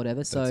ago or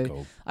whatever. So That's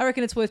cool. I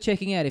reckon it's worth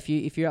checking out if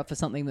you're up for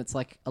something that's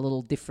like a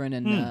little different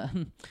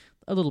and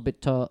a little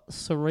bit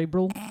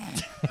cerebral.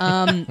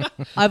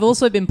 I've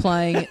also been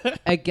playing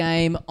a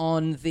game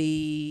on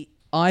the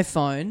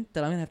iPhone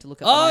that I'm gonna have to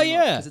look up. Oh,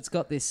 yeah. Because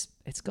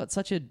it's got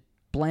such a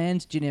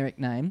bland generic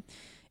name.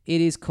 It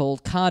is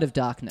called Card of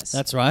Darkness.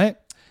 That's right.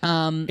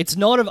 It's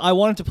not. I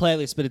wanted to play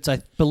this, but it's,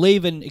 I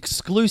believe, an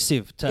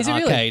exclusive to Is it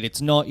really? arcade.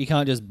 It's not. You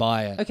can't just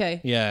buy it.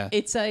 Okay. Yeah.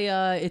 It's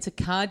a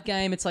card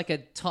game. It's like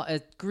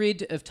a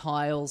grid of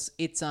tiles.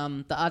 It's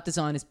the art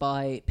design is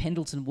by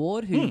Pendleton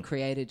Ward, who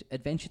created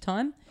Adventure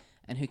Time,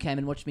 and who came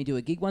and watched me do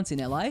a gig once in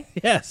LA.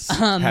 Yes.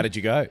 How did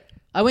you go?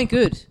 I went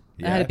good.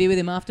 I had Yeah. a beer with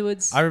him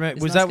afterwards. I remember.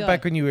 He's a Was nice that guy.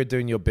 back when you were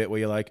doing your bit where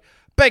you're like,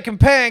 bacon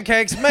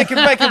pancakes, making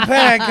bacon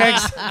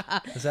pancakes?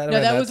 Is that No,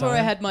 around that was where I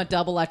time? had my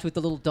double act with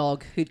the little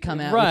dog who'd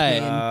come out Right.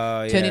 with me and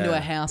Oh, turn yeah. into a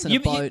house and a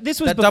boat. This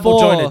was that before. double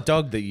jointed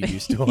dog that you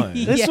used to own.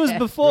 This was Yeah.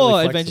 before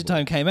Really Adventure flexible.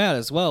 Time came out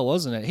as well,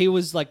 wasn't it? He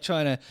was like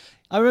trying to.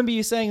 I remember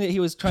you saying that he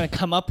was trying to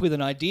come up with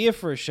an idea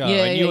for a show,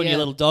 Yeah, and you yeah, and yeah. your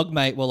little dog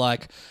mate were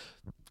like,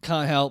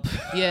 "Can't help."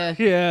 Yeah.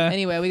 Yeah.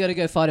 Anyway, we got to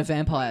go fight a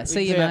vampire.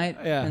 See you, Yeah, mate.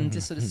 yeah. And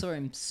just sort of saw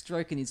him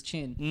stroking his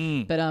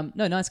chin. But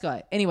no, nice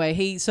guy. Anyway,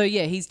 he's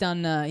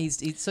done.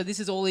 So this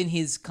is all in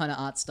his kind of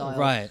art style,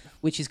 Right.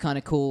 Which is kind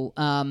of cool.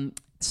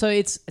 So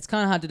it's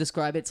kind of hard to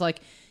describe. It's like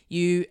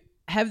you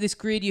have this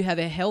grid. You have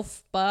a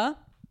health bar,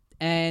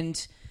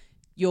 and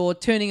you're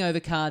turning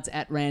over cards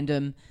at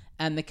random.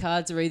 And the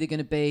cards are either going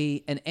to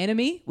be an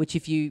enemy, which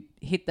if you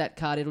hit that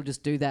card, it'll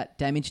just do that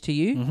damage to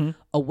you.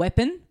 A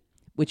weapon,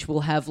 which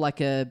will have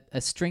like a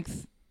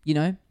strength, you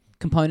know,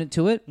 component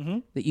to it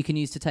that you can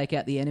use to take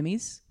out the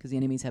enemies, because the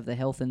enemies have the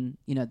health, and,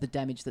 you know, the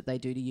damage that they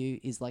do to you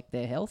is like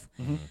their health.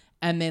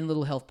 And then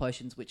little health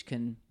potions, which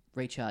can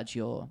recharge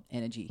your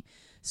energy.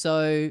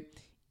 So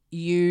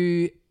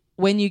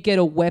when you get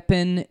a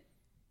weapon,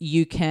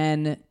 you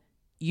can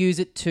use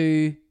it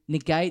to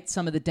negate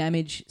some of the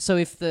damage. So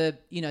if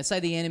say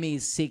the enemy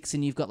is 6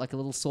 and you've got like a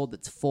little sword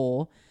that's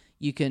 4,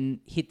 you can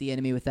hit the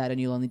enemy with that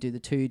and you'll only do the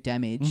 2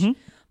 damage.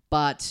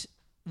 But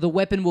the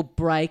weapon will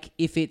break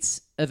if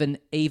it's of an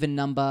even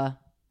number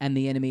and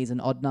the enemy is an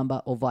odd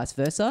number, or vice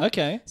versa.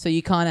 Okay. So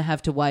you kind of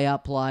have to weigh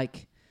up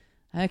like,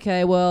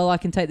 okay, well, I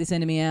can take this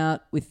enemy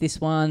out with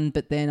this one,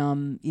 but then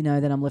I'm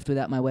left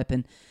without my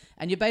weapon.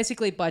 And you're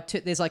basically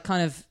there's like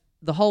kind of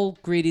the whole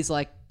grid is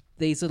like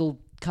these little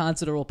cards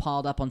that are all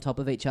piled up on top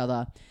of each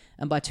other.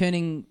 And by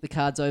turning the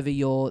cards over,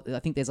 I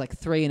think there's like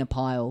 3 in a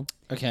pile.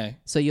 Okay.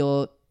 So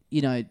you're,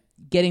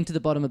 getting to the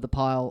bottom of the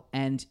pile,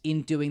 and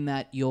in doing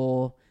that,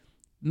 you're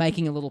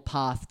making a little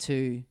path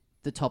to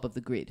the top of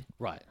the grid.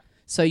 Right.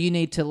 So you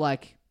need to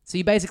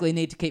you basically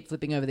need to keep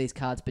flipping over these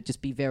cards, but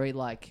just be very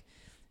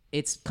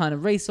it's kind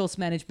of resource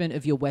management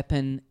of your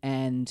weapon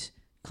and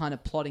kind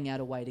of plotting out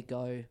a way to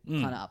go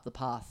kind of up the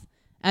path.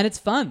 And it's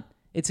fun.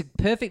 It's a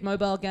perfect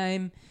mobile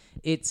game.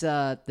 It's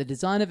the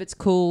design of it's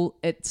cool.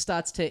 It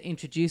starts to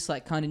introduce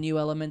like kind of new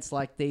elements,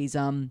 like these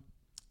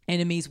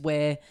enemies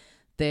where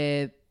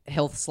their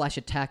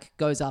health/attack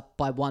goes up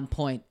by 1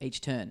 point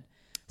each turn.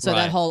 So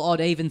Right. that whole odd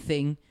even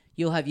thing,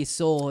 you'll have your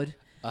sword,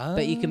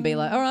 but you can be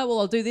like, all right, well,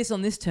 I'll do this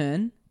on this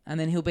turn, and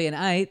then he'll be an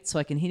 8, so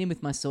I can hit him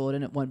with my sword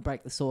and it won't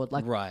break the sword.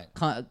 Like, Right.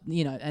 kind of,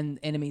 and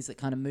enemies that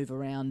kind of move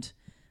around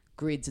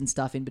grids and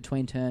stuff in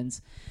between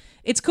turns.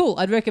 It's cool.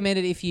 I'd recommend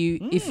it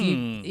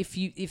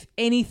if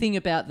anything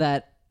about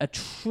that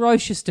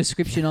atrocious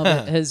description of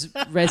it has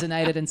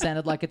resonated and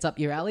sounded like it's up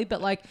your alley.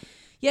 But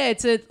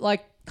it's a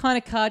kind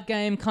of card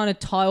game, kind of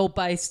tile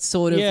based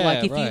sort of Yeah,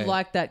 if right. you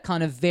like that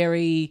kind of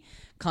very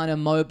kind of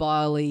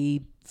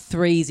mobile-y,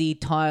 3-y,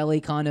 tile-y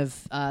kind of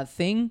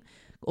thing,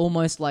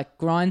 almost like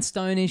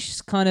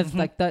grindstone-ish kind of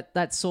like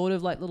that sort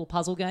of like little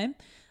puzzle game.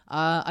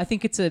 I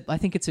think it's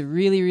a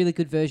really, really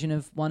good version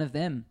of one of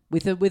them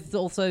with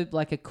also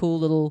like a cool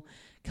little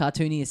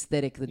cartoony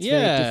aesthetic that's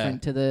very Yeah.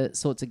 different to the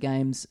sorts of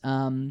games.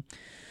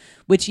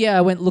 Which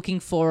I went looking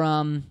for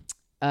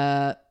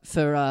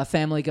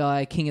Family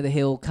Guy King of the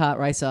Hill Kart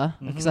Racer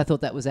because I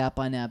thought that was out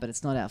by now, but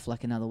it's not out for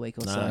like another week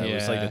or No, so. it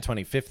was like Yeah. the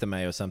 25th of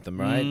May or something,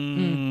 right?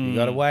 You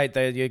got to wait.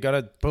 You got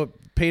to put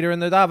Peter in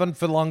the oven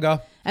for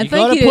longer. And You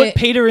got thank to you put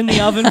Peter in the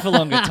oven for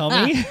longer,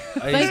 Tommy.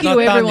 Thank you to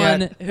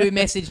everyone who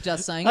messaged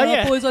us saying, Oh,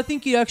 yeah. boys, I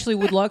think you actually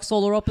would like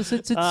Solar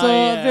Opposites. It's Oh,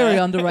 yeah. a very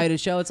underrated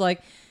show. It's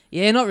like,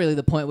 Yeah, not really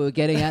the point we were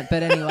getting at,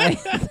 but anyway,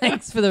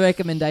 thanks for the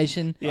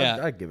recommendation. Yeah.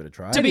 I'd give it a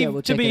try. To be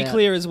we'll to check be it out.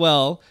 clear as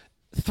well,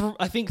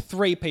 I think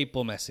 3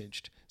 people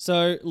messaged.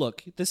 So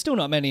look, there's still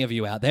not many of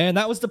you out there, and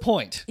that was the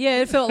point.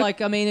 Yeah, it felt like,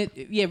 I mean,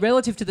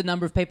 relative to the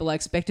number of people I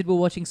expected were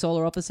watching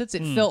Solar Opposites,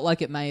 it felt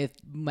like it may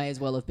as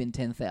well have been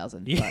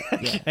 10,000. Yeah.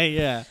 But, yeah. Okay,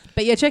 yeah.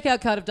 But yeah, check out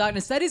Card of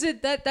Darkness.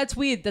 That's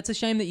weird. That's a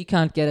shame that you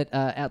can't get it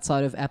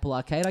outside of Apple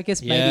Arcade. I guess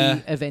Yeah.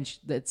 maybe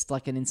eventually that's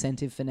like an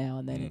incentive for now,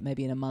 and then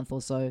maybe in a month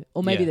or so,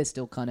 or maybe Yeah. they're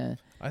still kind of.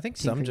 I think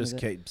some tinkering just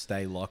with it.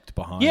 stay locked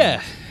behind.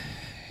 Yeah.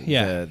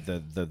 Yeah.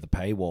 The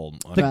paywall.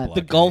 On The, Apple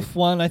the Arcade. golf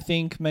one, I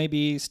think,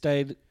 maybe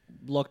stayed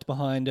locked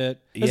behind it.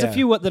 There's a Yeah.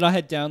 few that I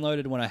had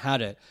downloaded when I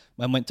had it.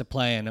 When I went to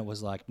play, and it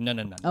was like, no.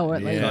 Oh,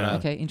 right, later. Yeah.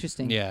 Okay,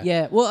 interesting. Yeah.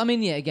 Yeah. Well, I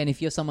mean, yeah. Again,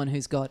 if you're someone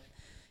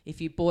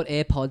if you bought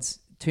AirPods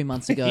 2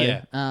 months ago,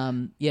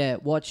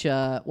 watch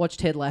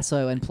Ted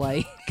Lasso and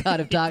play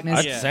Card of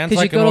Darkness. Yeah. Sounds 'Cause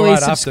like you've an got all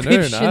these alright afternoon. I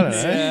don't know.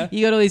 subscriptions. Yeah.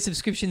 You got all these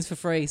subscriptions for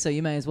free, so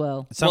you may as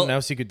well. Something Well-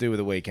 else you could do with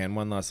the weekend.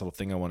 One last little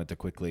thing I wanted to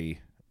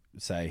quickly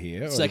say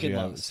here. Or did Second you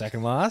have- last.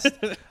 Second last.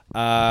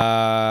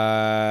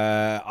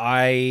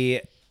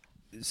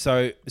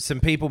 So some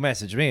people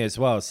messaged me as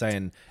well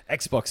saying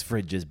Xbox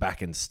fridge is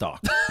back in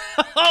stock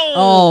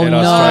Oh, in no.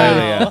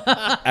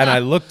 Australia, and I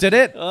looked at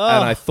it and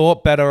I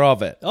thought better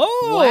of it. Oh,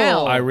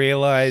 Wow. I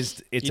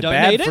realized it's You a don't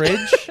bad need it?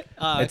 fridge.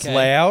 Ah, It's okay.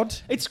 loud.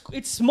 It's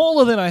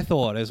smaller than I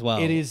thought as well.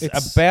 It is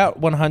It's- about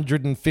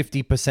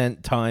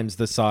 150% times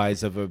the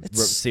size of a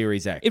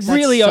Series X. It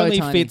really so only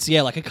tiny. fits,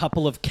 like a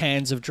couple of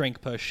cans of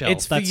drink per shelf.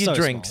 It's for That's your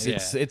so drinks. small,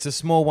 It's a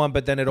small one,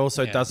 but then it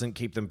also Yeah. doesn't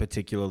keep them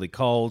particularly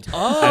cold.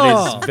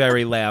 Oh. And is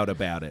very loud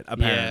about it,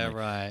 apparently.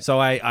 Yeah, right. So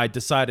I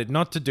decided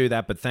not to do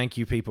that, but thank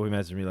you people who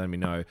messaged me letting me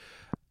know.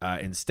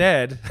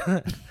 Instead,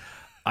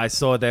 I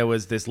saw there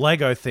was this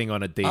Lego thing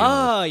on a deal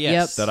Ah,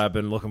 yes. that I've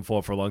been looking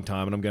for a long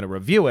time, and I'm going to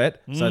review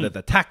it so that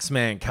the tax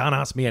man can't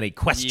ask me any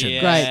questions. Yeah.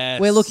 Great.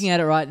 Yes. We're looking at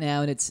it right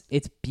now, and it's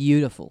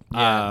beautiful.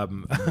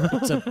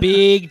 It's a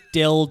big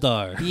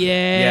dildo.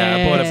 Yeah.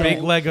 Yeah, I bought a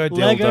big Lego dildo.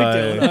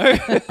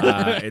 Lego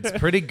dildo. It's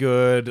pretty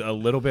good, a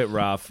little bit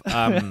rough.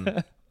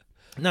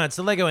 No, it's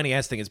the Lego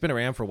NES thing. It's been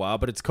around for a while,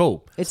 but it's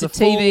cool. It's a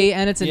full- TV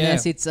and it's a yeah.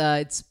 NES.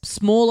 It's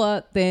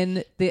smaller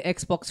than the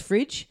Xbox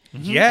fridge.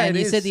 Yeah, and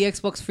it you is. said the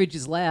Xbox fridge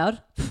is loud,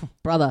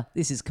 brother.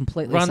 This is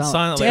completely Run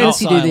silent. silently. How does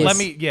he do this? Let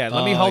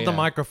me Oh, hold the yeah.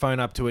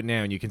 microphone up to it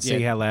now, and you can see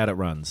Yeah. how loud it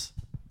runs.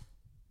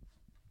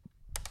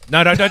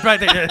 No, don't. Right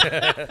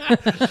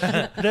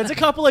there. There's a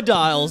couple of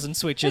dials and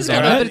switches It's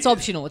on got- it. but it's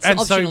optional. It's And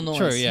so- optional noise.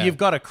 True, yeah. You've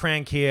got a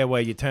crank here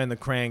where you turn the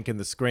crank and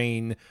the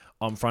screen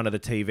on front of the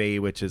TV,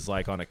 which is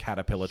like on a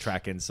caterpillar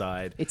track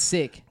inside. It's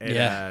sick. It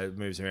Yeah.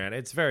 moves around.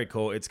 It's very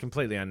cool. It's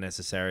completely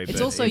unnecessary. It's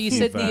but also, if you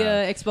said you've,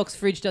 the Xbox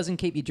fridge doesn't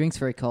keep your drinks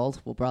very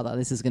cold. Well, brother,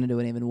 this is going to do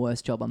an even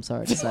worse job, I'm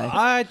sorry to say.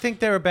 I think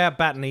they're about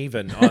batting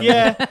even. On,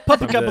 Yeah, pop a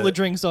from couple the- of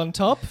drinks on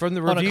top. From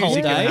the on a reviews cold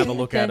you can day. have a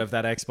look Okay. out of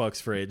that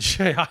Xbox fridge.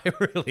 I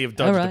really have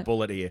dodged All right. a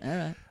bullet here.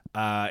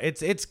 All right.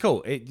 It's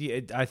cool.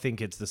 I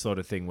think it's the sort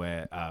of thing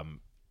where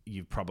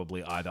you've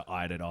probably either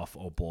eyed it off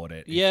or bought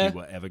it Yeah. if you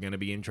were ever going to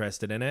be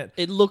interested in it.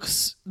 The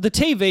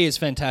TV is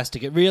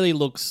fantastic. It really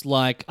looks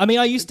like, I mean,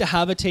 I used to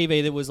have a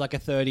TV that was like a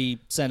 30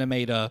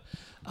 centimeter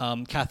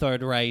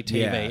cathode ray TV.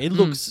 Yeah. It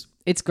looks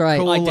It's great.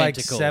 Cool,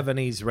 Identical. like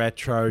 70s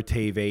retro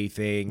TV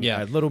thing.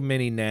 Yeah. A little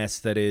mini NES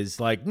that is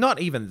like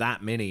not even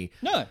that mini.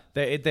 No.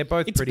 They're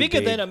both it's pretty bigger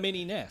big. than a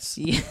mini NES.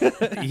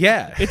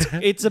 Yeah.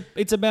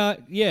 It's about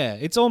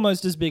it's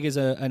almost as big as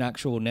an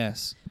actual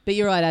NES. But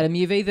you're right, Adam.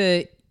 You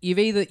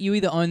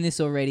either own this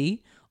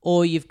already,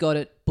 or you've got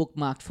it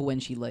bookmarked for when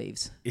she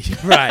leaves.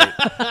 Right.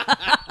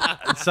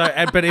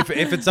 But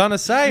if it's on a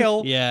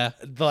sale, Yeah.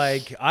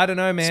 like I don't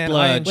know, man. Splurge.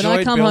 I When I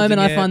enjoyed come home and building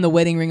I it. find the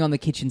wedding ring on the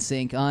kitchen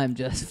sink, I'm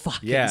just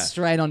fucking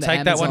straight onto take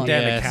Amazon. that one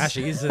down Yes. to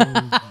Cashies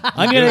and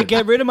I'm going to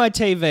get rid of my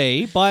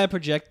TV, buy a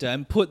projector,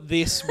 and put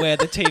this where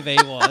the TV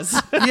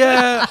was.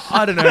 yeah,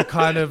 I don't know,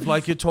 kind of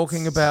like you're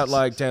talking about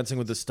like Dancing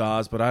with the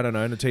Stars, but I don't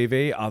own a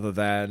TV other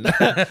than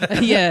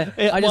Yeah,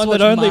 I just One watch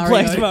that only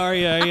Mario. plays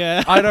Mario,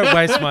 yeah. I don't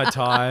waste my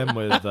time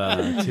with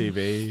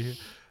TV.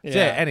 So Yeah.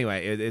 yeah,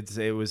 anyway,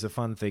 it was a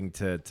fun thing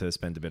to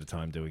spend a bit of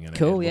time doing it.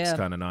 Cool, It looks yeah.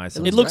 kind of nice.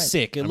 It It looks Great.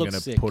 sick. It I'm looks gonna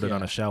sick. put it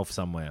on yeah. a shelf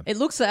somewhere. It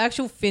looks, the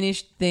actual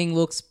finished thing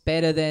looks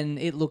better than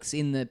it looks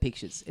in the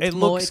pictures. It's It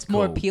more, looks it's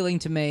more cool. appealing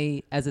to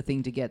me as a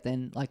thing to get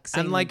than like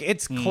seeing And like them.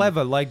 it's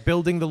clever, like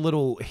building the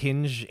little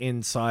hinge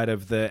inside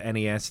of the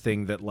NES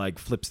thing that like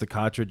flips the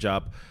cartridge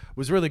up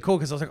was really cool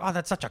because I was like, oh,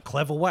 that's such a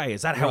clever way.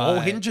 Is that how all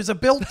Right. hinges are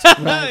built?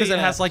 Because it Yeah.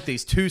 has like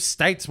these two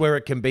states where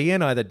it can be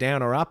in, either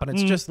down or up, and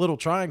it's just little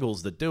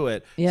triangles that do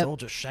it. Yep. It's all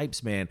just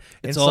shapes, man.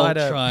 It's all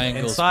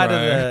triangles, inside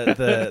of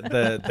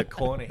bro. the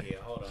corner here.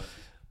 Hold on,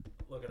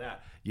 look at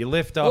that. You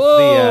lift off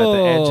the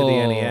edge of the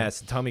Whoa.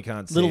 NES. Tommy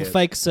can't see Little it.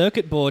 fake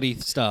circuit boardy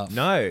stuff.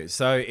 No,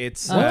 so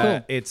it's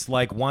cool. it's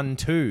like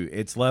 1-2.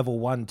 It's level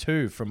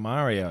 1-2 from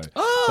Mario. Those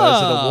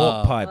are the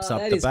warp pipes Oh,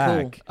 up that the is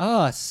back. cool.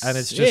 Oh, And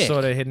it's just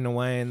sort of hidden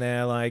away in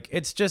there. Like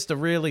it's just a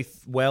really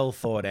well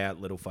thought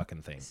out little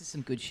fucking thing. This is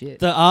some good shit.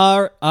 The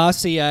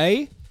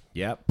RCA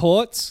Yep.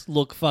 Ports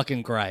look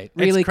fucking great.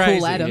 Really It's crazy.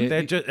 cool, Adam.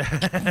 They're just,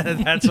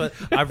 that's what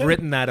I've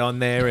written that on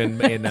there in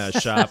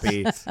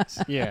Sharpie.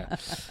 Yeah.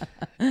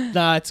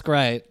 Nah, it's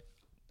great.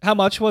 How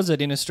much was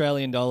it in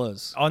Australian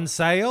dollars? On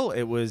sale,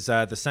 it was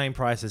the same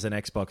price as an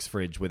Xbox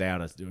fridge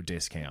without a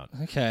discount.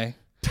 Okay.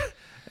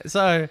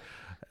 So,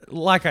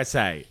 like I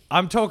say,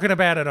 I'm talking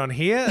about it on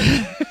here,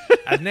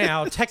 and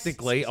now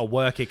technically a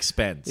work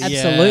expense.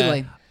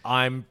 Absolutely.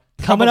 I'm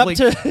Coming up probably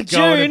to going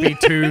June. to be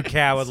too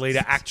cowardly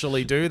to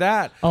actually do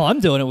that. Oh, I'm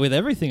doing it with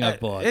everything I've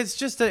bought. It's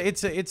just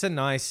it's a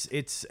nice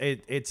it's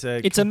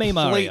a me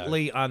Mario.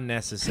 completely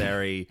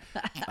unnecessary,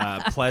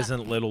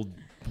 pleasant little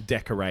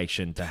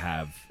decoration to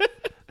have.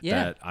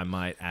 Yeah. That I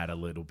might add a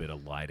little bit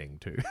of lighting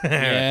to.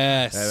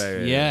 Yes.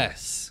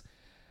 Yes.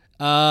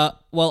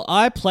 Well,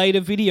 I played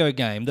a video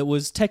game that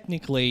was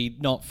technically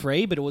not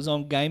free, but it was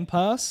on Game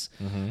Pass,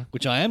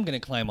 which I am going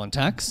to claim on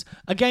tax.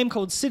 A game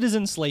called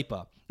Citizen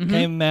Sleeper.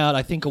 Came out,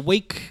 I think, a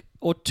week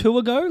or two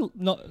ago,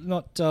 not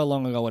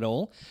long ago at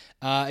all.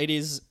 It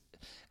is,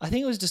 I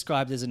think it was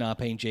described as an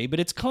RPG, but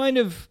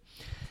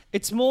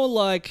it's more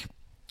like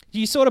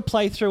you sort of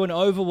play through an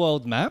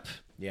overworld map,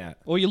 Yeah.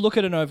 or you look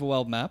at an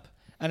overworld map,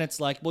 and it's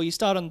like, well, you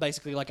start on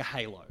basically like a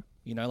Halo,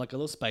 like a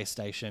little space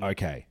station.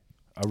 Okay.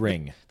 A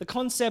ring. The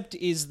concept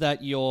is that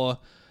a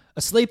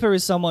sleeper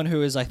is someone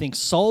who has, I think,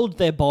 sold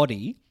their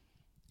body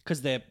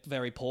because they're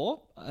very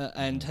poor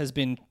and has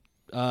been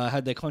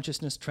had their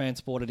consciousness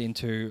transported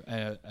into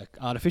a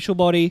artificial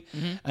body,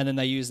 and then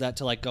they use that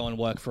to like go and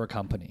work for a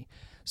company.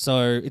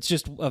 So it's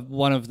just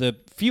one of the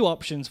few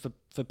options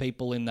for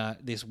people in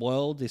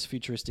this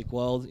futuristic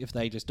world, if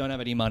they just don't have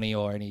any money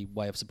or any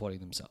way of supporting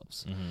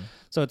themselves.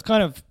 So it's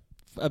kind of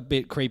a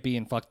bit creepy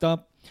and fucked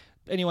up.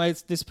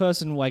 Anyways, this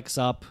person wakes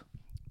up.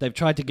 They've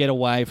tried to get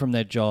away from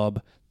their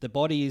job. The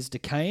body is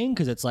decaying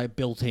because it's like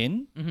built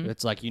in.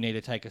 It's like you need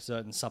to take a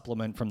certain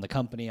supplement from the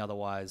company,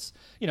 otherwise,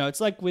 it's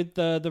like with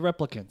the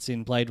replicants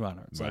in Blade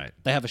Runner. It's like Right.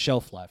 they have a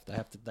shelf life. They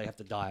have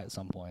to die at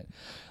some point,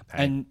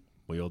 Hey, and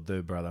we all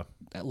do, brother.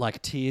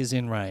 like tears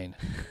in rain.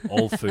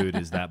 All food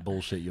is that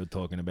bullshit you're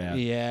talking about.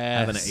 Yes.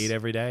 Having to eat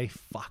every day,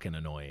 fucking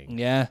annoying.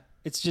 Yeah,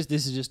 this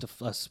is just a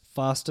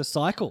faster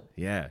cycle.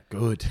 Yeah,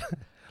 good.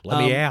 Let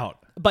me out.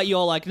 But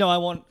you're like, no, I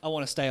want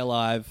to stay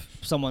alive.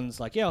 Someone's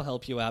like, yeah, I'll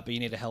help you out, but you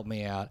need to help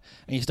me out.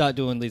 And you start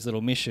doing these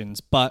little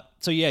missions. But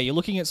so yeah, you're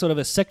looking at sort of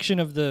a section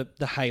of the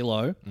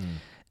Halo,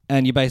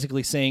 and you're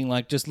basically seeing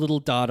like just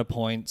little data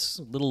points,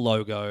 little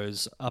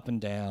logos up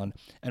and down,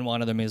 and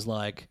one of them is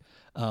like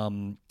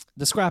the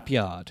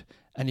scrapyard.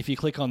 And if you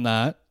click on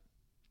that,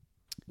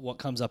 what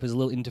comes up is a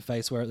little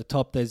interface where at the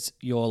top there's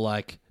your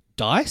like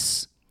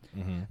dice.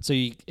 So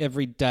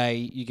every day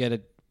you get a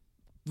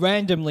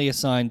randomly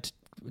assigned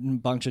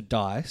bunch of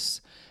dice,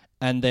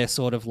 and they're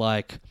sort of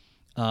like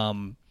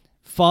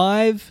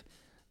 5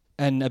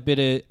 and a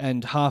bit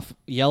and half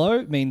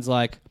yellow means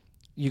like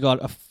you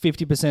got a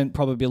 50%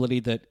 probability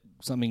that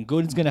something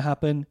good is going to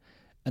happen,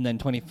 and then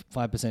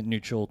 25%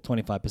 neutral,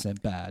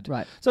 25% bad.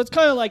 Right. So it's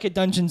kind of like a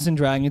Dungeons and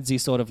Dragons-y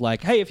sort of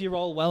like, hey, if you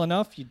roll well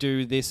enough, you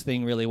do this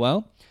thing really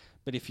well,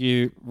 but if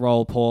you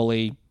roll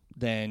poorly,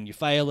 then you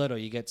fail it, or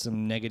you get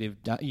some negative,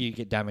 you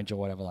get damage or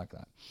whatever like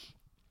that.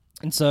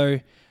 And so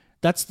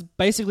that's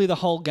basically the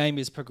whole game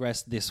is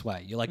progressed this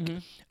way. You're like,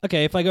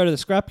 okay, if I go to the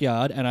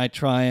scrapyard and I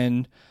try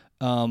and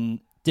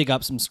dig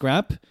up some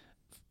scrap,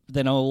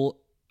 then I'll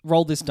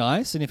roll this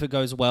dice, and if it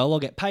goes well, I'll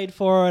get paid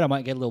for it. I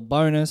might get a little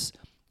bonus.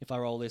 If I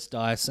roll this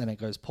dice and it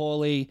goes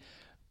poorly,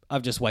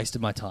 I've just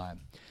wasted my time.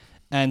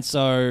 And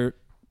so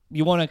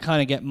you want to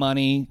kind of get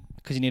money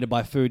because you need to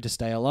buy food to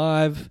stay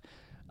alive,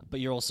 but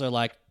you're also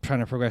like trying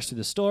to progress through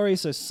the story.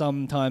 So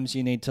sometimes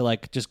you need to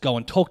like just go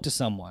and talk to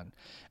someone.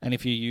 And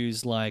if you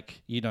use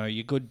like,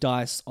 your good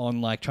dice on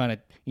like trying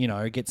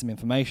to, get some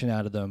information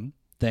out of them,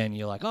 then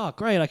you're like, oh,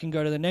 great, I can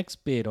go to the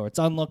next bit, or it's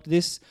unlocked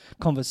this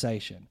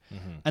conversation.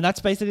 And that's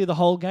basically the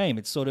whole game.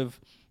 It's sort of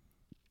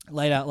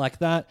laid out like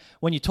that.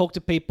 When you talk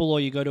to people or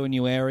you go to a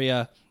new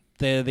area,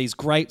 there are these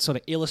great sort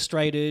of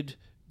illustrated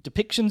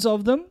depictions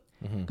of them.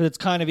 Because it's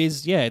kind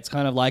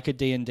of like a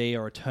D&D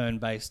or a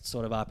turn-based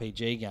sort of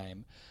RPG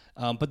game.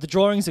 But the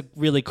drawings are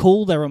really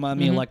cool. They remind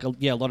me of like a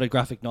lot of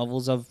graphic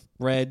novels I've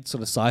read,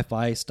 sort of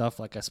sci-fi stuff,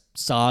 like a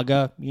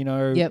Saga,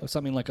 or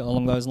something like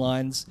along those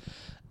lines.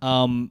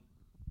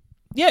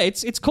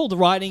 It's cool. The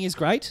writing is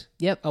great.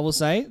 Yep. I will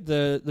say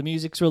the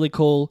music's really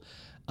cool.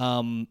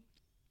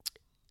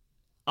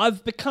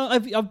 I've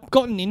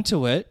gotten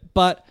into it,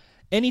 but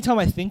anytime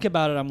I think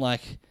about it, I'm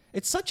like,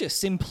 it's such a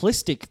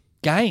simplistic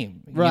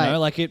game, Right.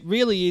 Like it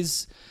really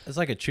is. It's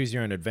like a choose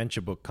your own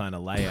adventure book kind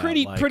of layout.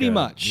 Pretty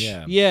much.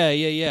 Yeah.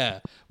 Yeah.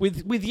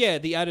 With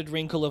the added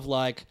wrinkle of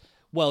like,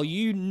 well,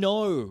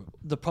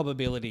 the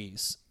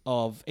probabilities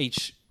of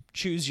each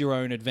choose your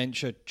own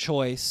adventure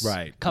choice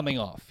coming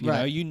off.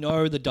 You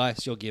know the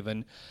dice you're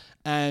given,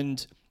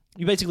 and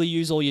you basically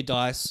use all your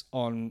dice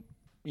on,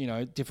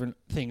 different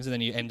things, and then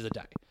you end the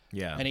day.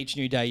 Yeah. And each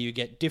new day you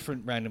get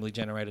different randomly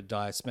generated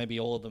dice. Maybe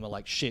all of them are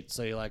like shit,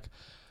 so you're like,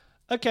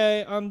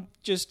 okay, I'm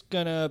just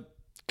gonna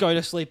go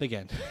to sleep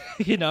again,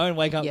 and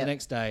wake up the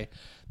next day.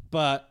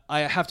 but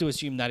I have to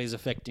assume that is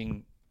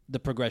affecting the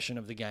progression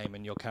of the game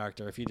and your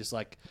character if you're just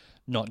like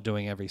not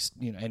doing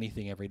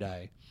anything every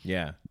day.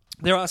 Yeah.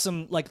 There are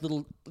some like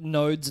little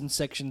nodes and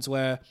sections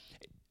where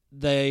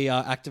they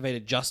are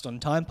activated just on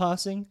time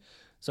passing.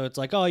 So it's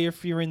like,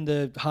 if you're in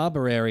the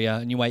harbour area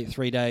and you wait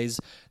 3 days,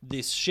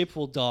 this ship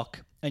will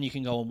dock and you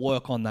can go and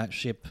work on that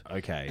ship.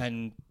 Okay.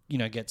 And,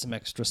 get some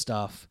extra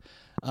stuff.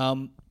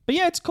 But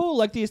yeah, it's cool.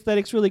 Like the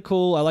aesthetic's really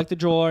cool. I like the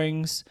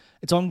drawings.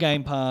 It's on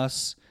Game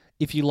Pass.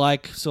 If you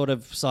like sort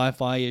of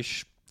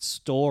sci-fi-ish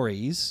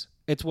stories,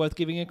 it's worth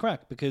giving a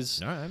crack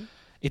because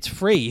it's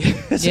free,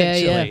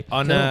 essentially.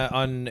 On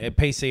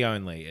PC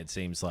only, it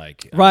seems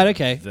like. Right,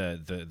 okay.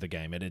 The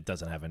game. It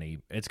doesn't have any...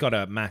 It's got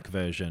a Mac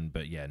version,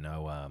 but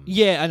no...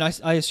 Yeah, and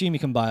I assume you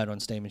can buy it on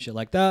Steam and shit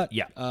like that.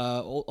 Yeah.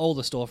 All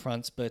the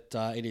storefronts, but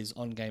it is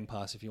on Game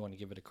Pass if you want to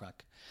give it a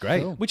crack.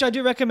 Great. Cool. Which I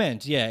do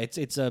recommend. Yeah,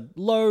 it's a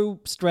low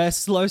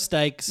stress, low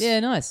stakes.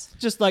 Yeah, nice.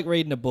 Just like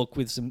reading a book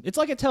with some... It's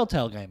like a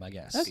Telltale game, I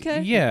guess.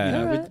 Okay.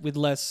 Yeah. With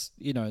less,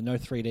 no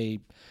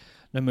 3D...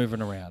 No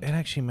moving around. It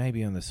actually may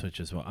be on the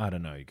Switch as well. I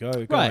don't know. Go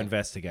Right.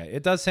 investigate.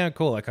 It does sound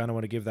cool. I kind of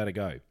want to give that a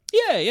go.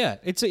 Yeah.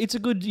 It's a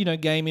good,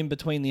 game in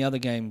between the other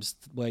games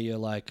where you're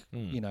like,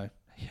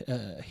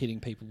 hitting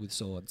people with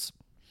swords.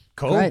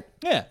 Cool. Great.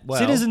 Yeah.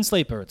 Well- Citizen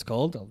Sleeper, it's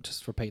called. I'll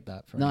just repeat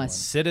that for Nice.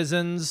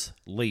 Citizens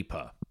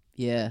Leaper.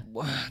 Yeah.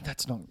 anyone.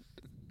 That's not...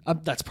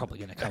 that's probably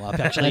going to come up,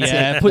 actually. That's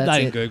Yeah, it. put That's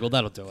that in it. Google.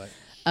 That'll do it.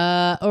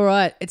 All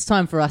right, it's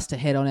time for us to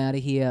head on out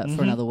of here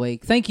for another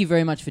week. Thank you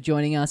very much for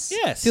joining us.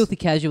 Yes.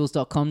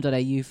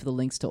 Filthycasuals.com.au for the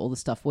links to all the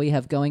stuff we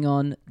have going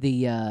on,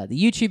 the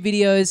YouTube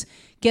videos.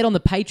 Get on the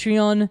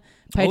Patreon,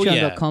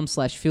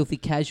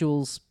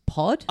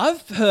 patreon.com/filthycasualspod.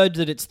 I've heard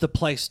that it's the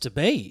place to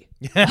be.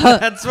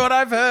 That's what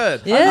I've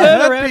heard. Yeah. I've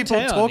Heard heard around people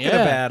town, talking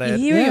yeah. about You're it.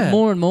 hearing Yeah. it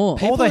more and more. All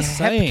People the are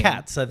saying-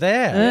 Hepcats are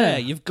there. Yeah,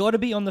 you've got to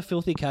be on the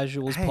Filthy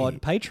Casuals Hey,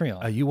 pod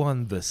Patreon. Are you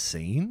on the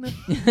scene?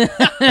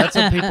 That's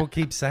what people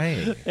keep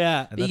saying.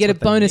 Yeah. And You that's get a what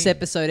they bonus mean.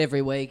 episode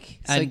every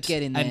week, so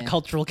get in there. And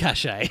cultural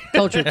cachet.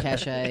 Cultural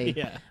cachet,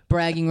 Yeah.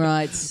 bragging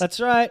rights,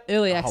 That's right.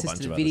 early whole access bunch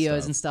to the of other videos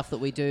stuff. and stuff that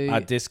we do.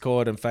 Our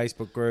Discord and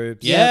Facebook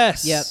groups.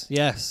 Yes. Yep.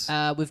 Yes.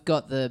 We've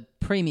got the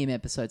premium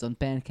episodes on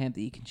Bandcamp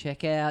that you can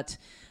check out.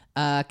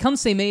 Come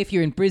see me if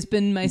you're in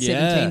Brisbane, May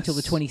 17th till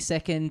the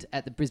 22nd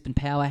at the Brisbane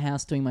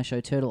Powerhouse doing my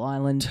show Turtle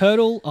Island.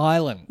 Turtle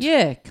Island.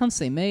 Yeah, come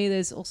see me.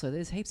 There's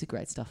heaps of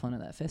great stuff on at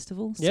that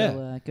festival. So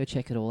Yeah. go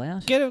check it all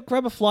out.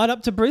 Grab a flight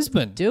up to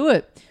Brisbane. Do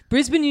it.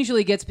 Brisbane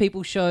usually gets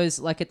people shows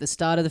like at the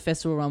start of the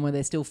festival run where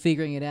they're still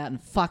figuring it out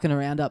and fucking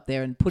around up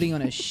there and putting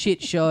on a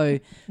shit show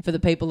for the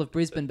people of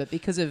Brisbane. But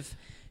because of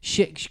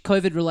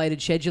COVID-related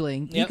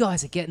scheduling, you Yep.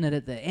 guys are getting it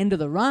at the end of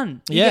the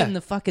run. You're Yeah. getting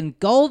the fucking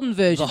golden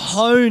version. The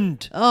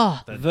honed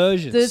Oh,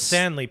 version. the-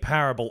 Stanley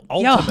Parable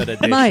yeah, Ultimate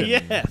Edition. mate,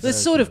 Yes. the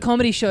sort of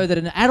comedy show that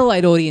an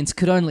Adelaide audience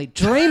could only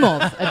dream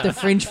of at the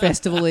Fringe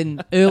Festival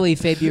in early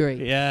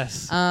February.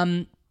 Yes.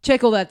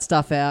 Check all that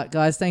stuff out,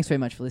 guys. Thanks very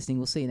much for listening.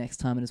 We'll see you next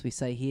time. And as we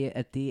say here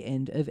at the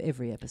end of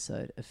every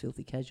episode of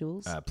Filthy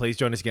Casuals, Please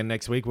join us again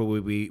next week where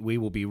we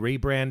will be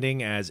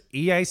rebranding as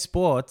EA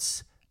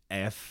Sports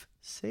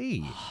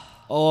FC.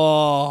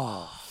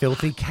 Oh.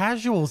 Filthy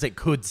Casuals it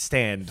could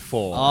stand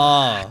for.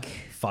 Oh.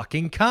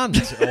 Fucking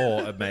cunt.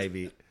 Or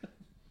maybe...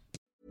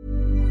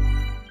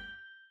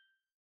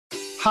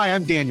 Hi,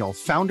 I'm Daniel,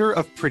 founder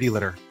of Pretty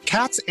Litter.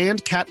 Cats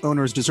and cat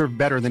owners deserve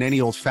better than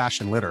any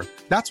old-fashioned litter.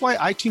 That's why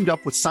I teamed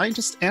up with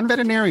scientists and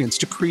veterinarians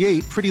to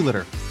create Pretty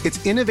Litter.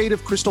 Its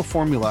innovative crystal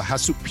formula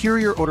has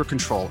superior odor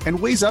control and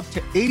weighs up to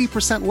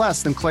 80%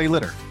 less than clay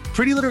litter.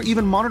 Pretty Litter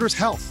even monitors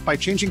health by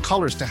changing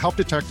colors to help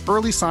detect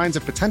early signs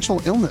of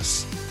potential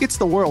illness. It's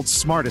the world's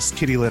smartest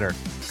kitty litter.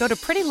 Go to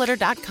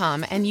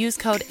prettylitter.com and use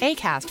code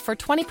ACAST for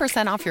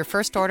 20% off your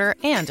first order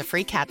and a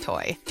free cat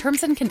toy.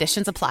 Terms and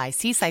conditions apply.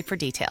 See site for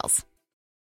details.